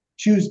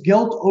choose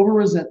guilt over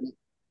resentment.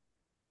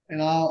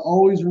 And I'll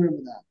always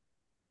remember that,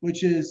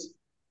 which is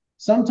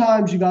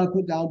sometimes you got to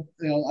put down,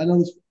 I know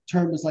this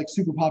term is like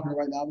super popular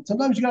right now, but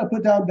sometimes you got to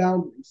put down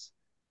boundaries.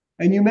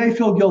 And you may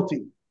feel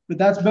guilty, but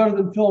that's better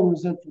than feeling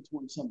resentful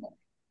towards somebody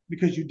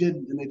because you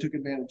didn't and they took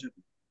advantage of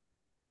it.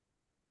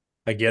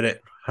 I get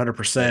it. That's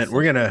 100%. so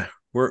true.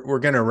 We're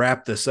gonna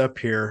wrap this up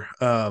here.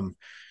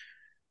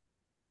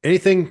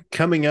 Anything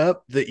coming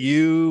up that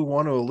you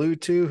want to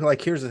allude to?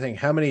 Like, here's the thing: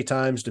 how many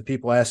times do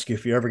people ask you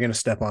if you're ever going to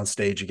step on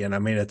stage again? I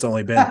mean, it's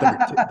only been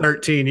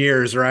 13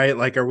 years, right?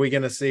 Like, are we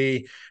going to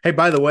see? Hey,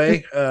 by the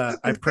way,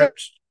 I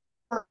prepped.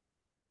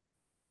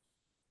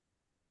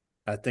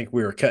 I think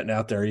we were cutting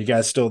out there. Are you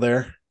guys still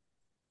there?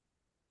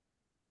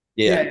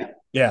 Yeah. Yeah, yeah.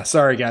 Yeah,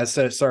 sorry guys.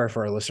 Sorry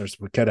for our listeners.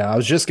 We cut out. I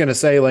was just going to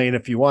say, Layne,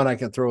 if you want, I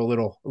can throw a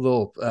little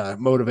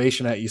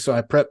motivation at you. So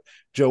I prepped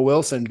Joe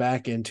Wilson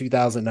back in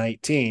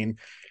 2019,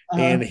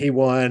 and Uh-huh. he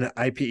won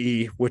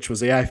IPE, which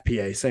was the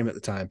IPA, same at the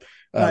time,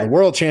 the Right.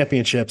 World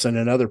Championships and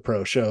another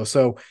pro show.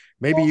 So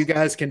maybe you Awesome.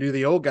 guys can do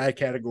the old guy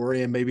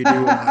category and maybe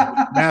do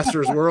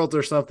Masters Worlds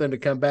or something to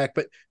come back.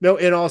 But no,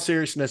 in all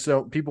seriousness,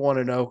 so people want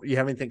to know, you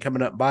have anything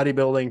coming up,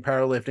 bodybuilding,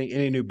 powerlifting,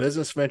 any new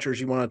business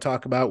ventures you want to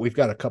talk about? We've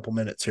got a couple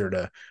minutes here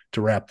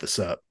to wrap this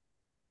up.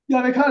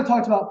 Yeah, they kind of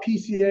talked about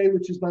PCA,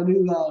 which is my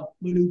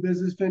new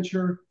business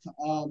venture.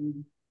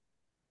 Um,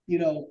 you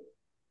know,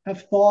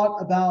 have thought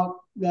about.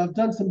 I've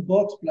done some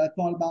books, but I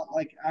thought about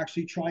like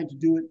actually trying to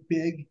do it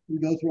big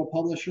and go through a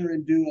publisher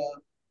and do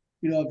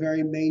a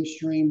very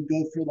mainstream,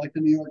 go for like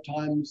the New York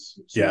Times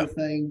sort Yeah. of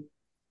thing.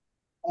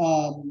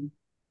 Um,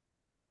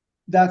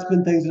 that's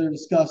been things that are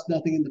discussed.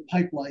 Nothing in the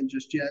pipeline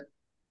just yet.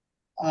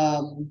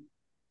 Um,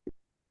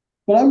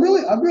 but I'm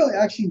really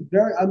actually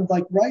I'm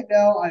like right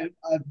now,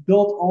 I've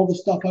built all the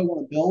stuff I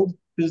want to build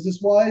business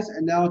wise,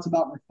 and now it's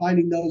about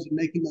refining those and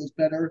making those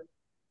better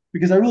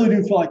because I really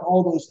do feel like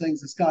all those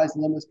things, the sky's the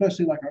limit,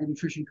 especially like our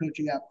nutrition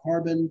coaching app,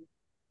 Carbon.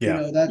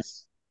 Yeah.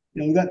 That's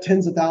we've got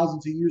tens of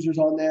thousands of users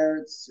on there.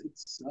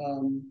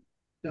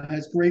 It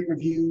has great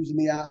reviews in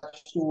the app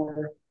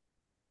store.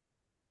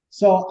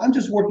 So I'm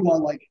just working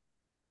on like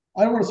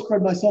I don't want to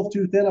spread myself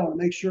too thin. I want to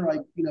make sure I,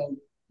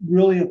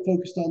 really am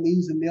focused on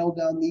these and nail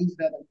down these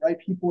and have the right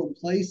people in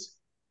place,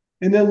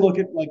 and then look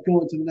at like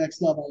going to the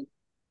next level.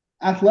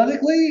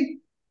 Athletically,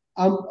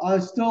 I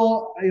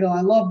still,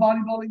 I love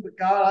bodybuilding, but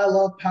God, I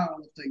love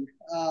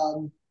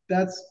powerlifting.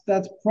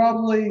 That's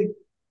probably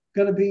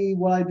going to be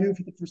what I do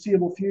for the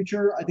foreseeable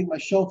future. I think my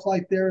shelf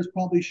life there is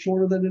probably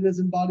shorter than it is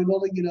in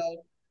bodybuilding.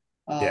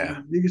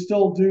 Yeah. You can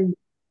still do.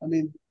 I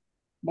mean,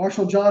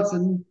 Marshall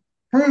Johnson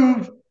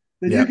proved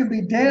that you Yep. can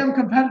be damn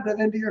competitive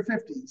into your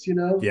 50s.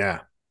 Yeah.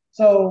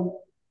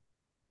 So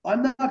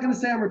I'm not going to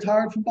say I'm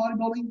retired from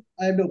bodybuilding.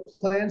 I have no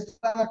plans to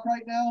back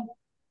right now.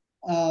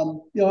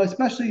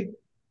 Especially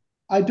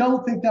I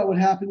don't think that would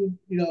happen,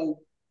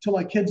 till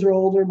my kids are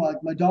older.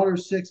 My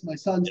daughter's 6, my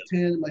son's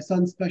 10, my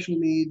son's special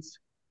needs.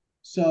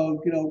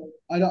 So,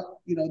 I don't,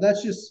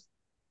 that's just,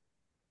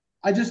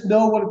 I just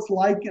know what it's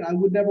like. And I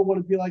would never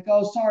want to be like,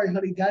 oh, sorry,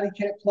 honey, daddy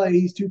can't play.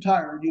 He's too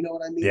tired. You know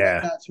what I mean? Like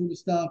Yeah. that sort of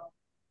stuff.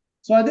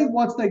 So I think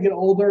once they get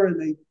older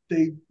and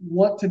they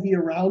want to be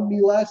around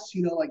me less,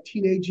 like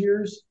teenage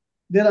years,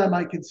 then I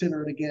might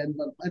consider it again.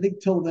 But I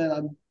think till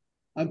then,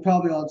 I'm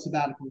probably on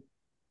sabbatical.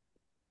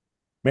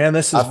 Man,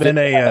 this has I feel been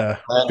a I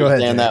go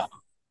ahead, understand Jay. that.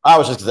 I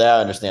was just gonna say I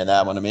understand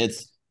that one. I mean,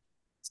 it's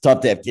tough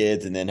to have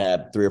kids and then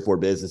have 3 or 4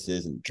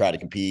 businesses and try to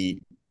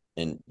compete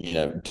and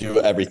do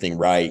everything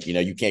right.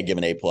 You can't give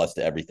an A+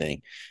 to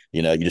everything.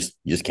 You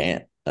just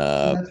can't.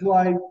 And that's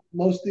why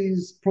most of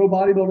these pro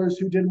bodybuilders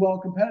who did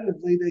well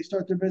competitively, they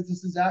start their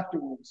businesses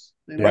afterwards.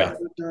 They don't Yeah. Right.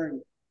 do it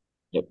during.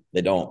 Yep,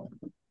 they don't.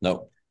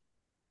 No.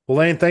 Well,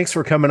 Layne, thanks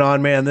for coming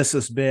on, man. This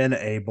has been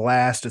a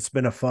blast. It's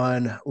been a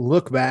fun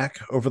look back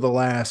over the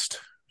last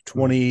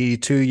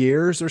 22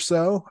 years or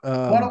so.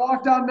 Want to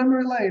walk down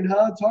memory lane,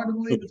 huh? It's hard to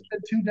believe it's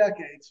been 2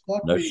 decades.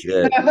 Fuck No me.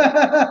 shit.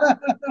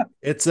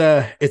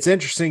 It's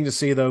interesting to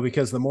see though,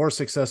 because the more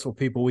successful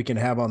people we can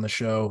have on the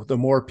show, the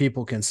more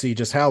people can see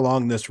just how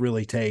long this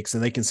really takes,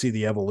 and they can see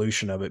the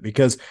evolution of it.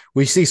 Because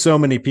we see so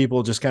many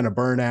people just kind of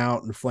burn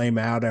out and flame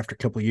out after a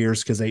couple of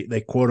years because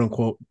they quote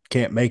unquote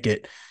can't make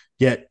it.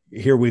 Yet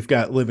here we've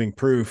got living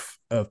proof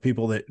of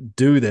people that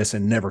do this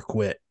and never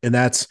quit, and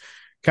that's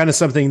kind of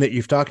something that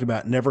you've talked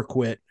about: never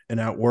quit and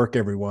outwork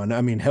everyone.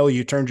 I mean, hell,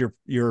 you turned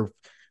your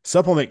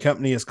supplement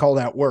company is called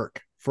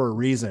Outwork for a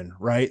reason,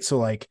 right? So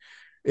like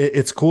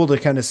it's cool to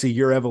kind of see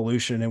your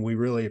evolution, and we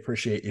really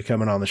appreciate you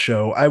coming on the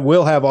show. I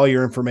will have all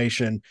your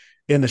information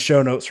in the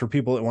show notes for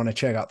people that want to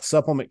check out the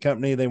supplement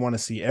company. They want to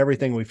see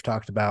everything we've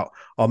talked about.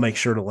 I'll make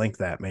sure to link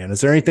that, man.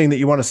 Is there anything that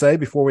you want to say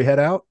before we head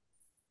out?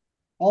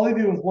 I'll leave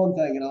you with one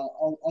thing, and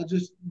I'll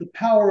just the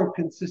power of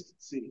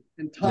consistency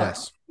and time.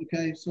 Yes.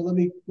 Okay, so let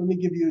me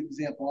give you an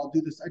example. I'll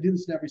do this. I do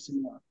this in every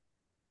seminar.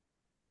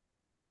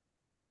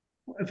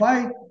 If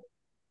I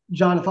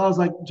John, if I was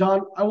like,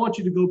 John, I want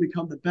you to go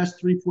become the best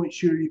 3-point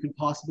shooter you can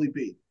possibly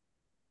be.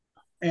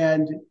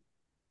 And,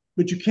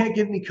 but you can't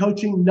give me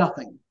coaching,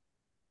 nothing.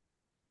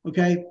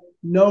 Okay.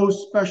 No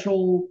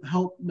special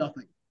help,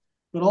 nothing.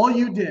 But all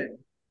you did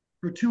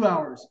for 2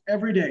 hours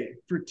every day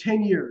for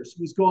 10 years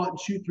was go out and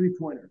shoot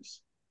 3-pointers.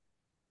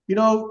 You're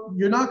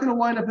not going to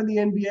wind up in the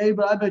NBA,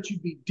 but I bet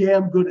you'd be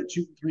damn good at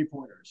shooting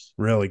 3-pointers.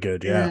 Really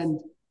good. Yeah. And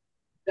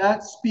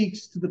that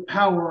speaks to the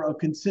power of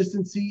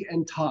consistency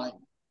and time.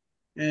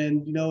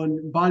 And,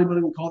 in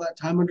bodybuilding, we call that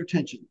time under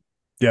tension.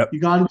 Yep. You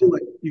got to do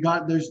it.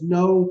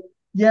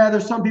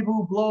 there's some people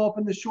who blow up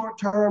in the short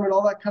term and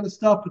all that kind of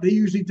stuff, but they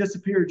usually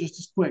disappear just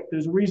as quick.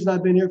 There's a reason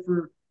I've been here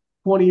for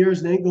 20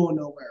 years and ain't going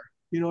nowhere.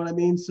 You know what I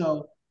mean?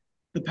 So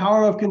the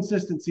power of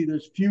consistency,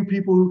 there's few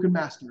people who can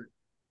master it.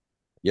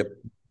 Yep.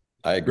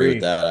 I agree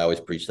with that. I always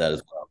preach that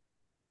as well.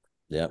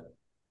 Yep.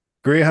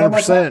 Agree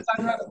 100%.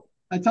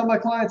 I tell my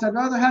clients, I'd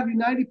rather have you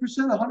 90%,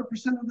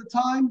 100% of the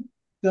time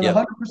than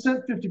 100%,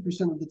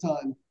 50% of the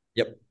time.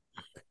 Yep.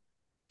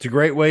 It's a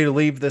great way to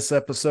leave this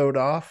episode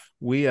off.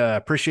 We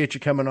appreciate you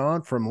coming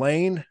on. From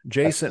Layne,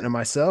 Jason, and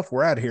myself,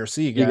 we're out of here.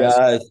 See you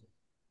guys.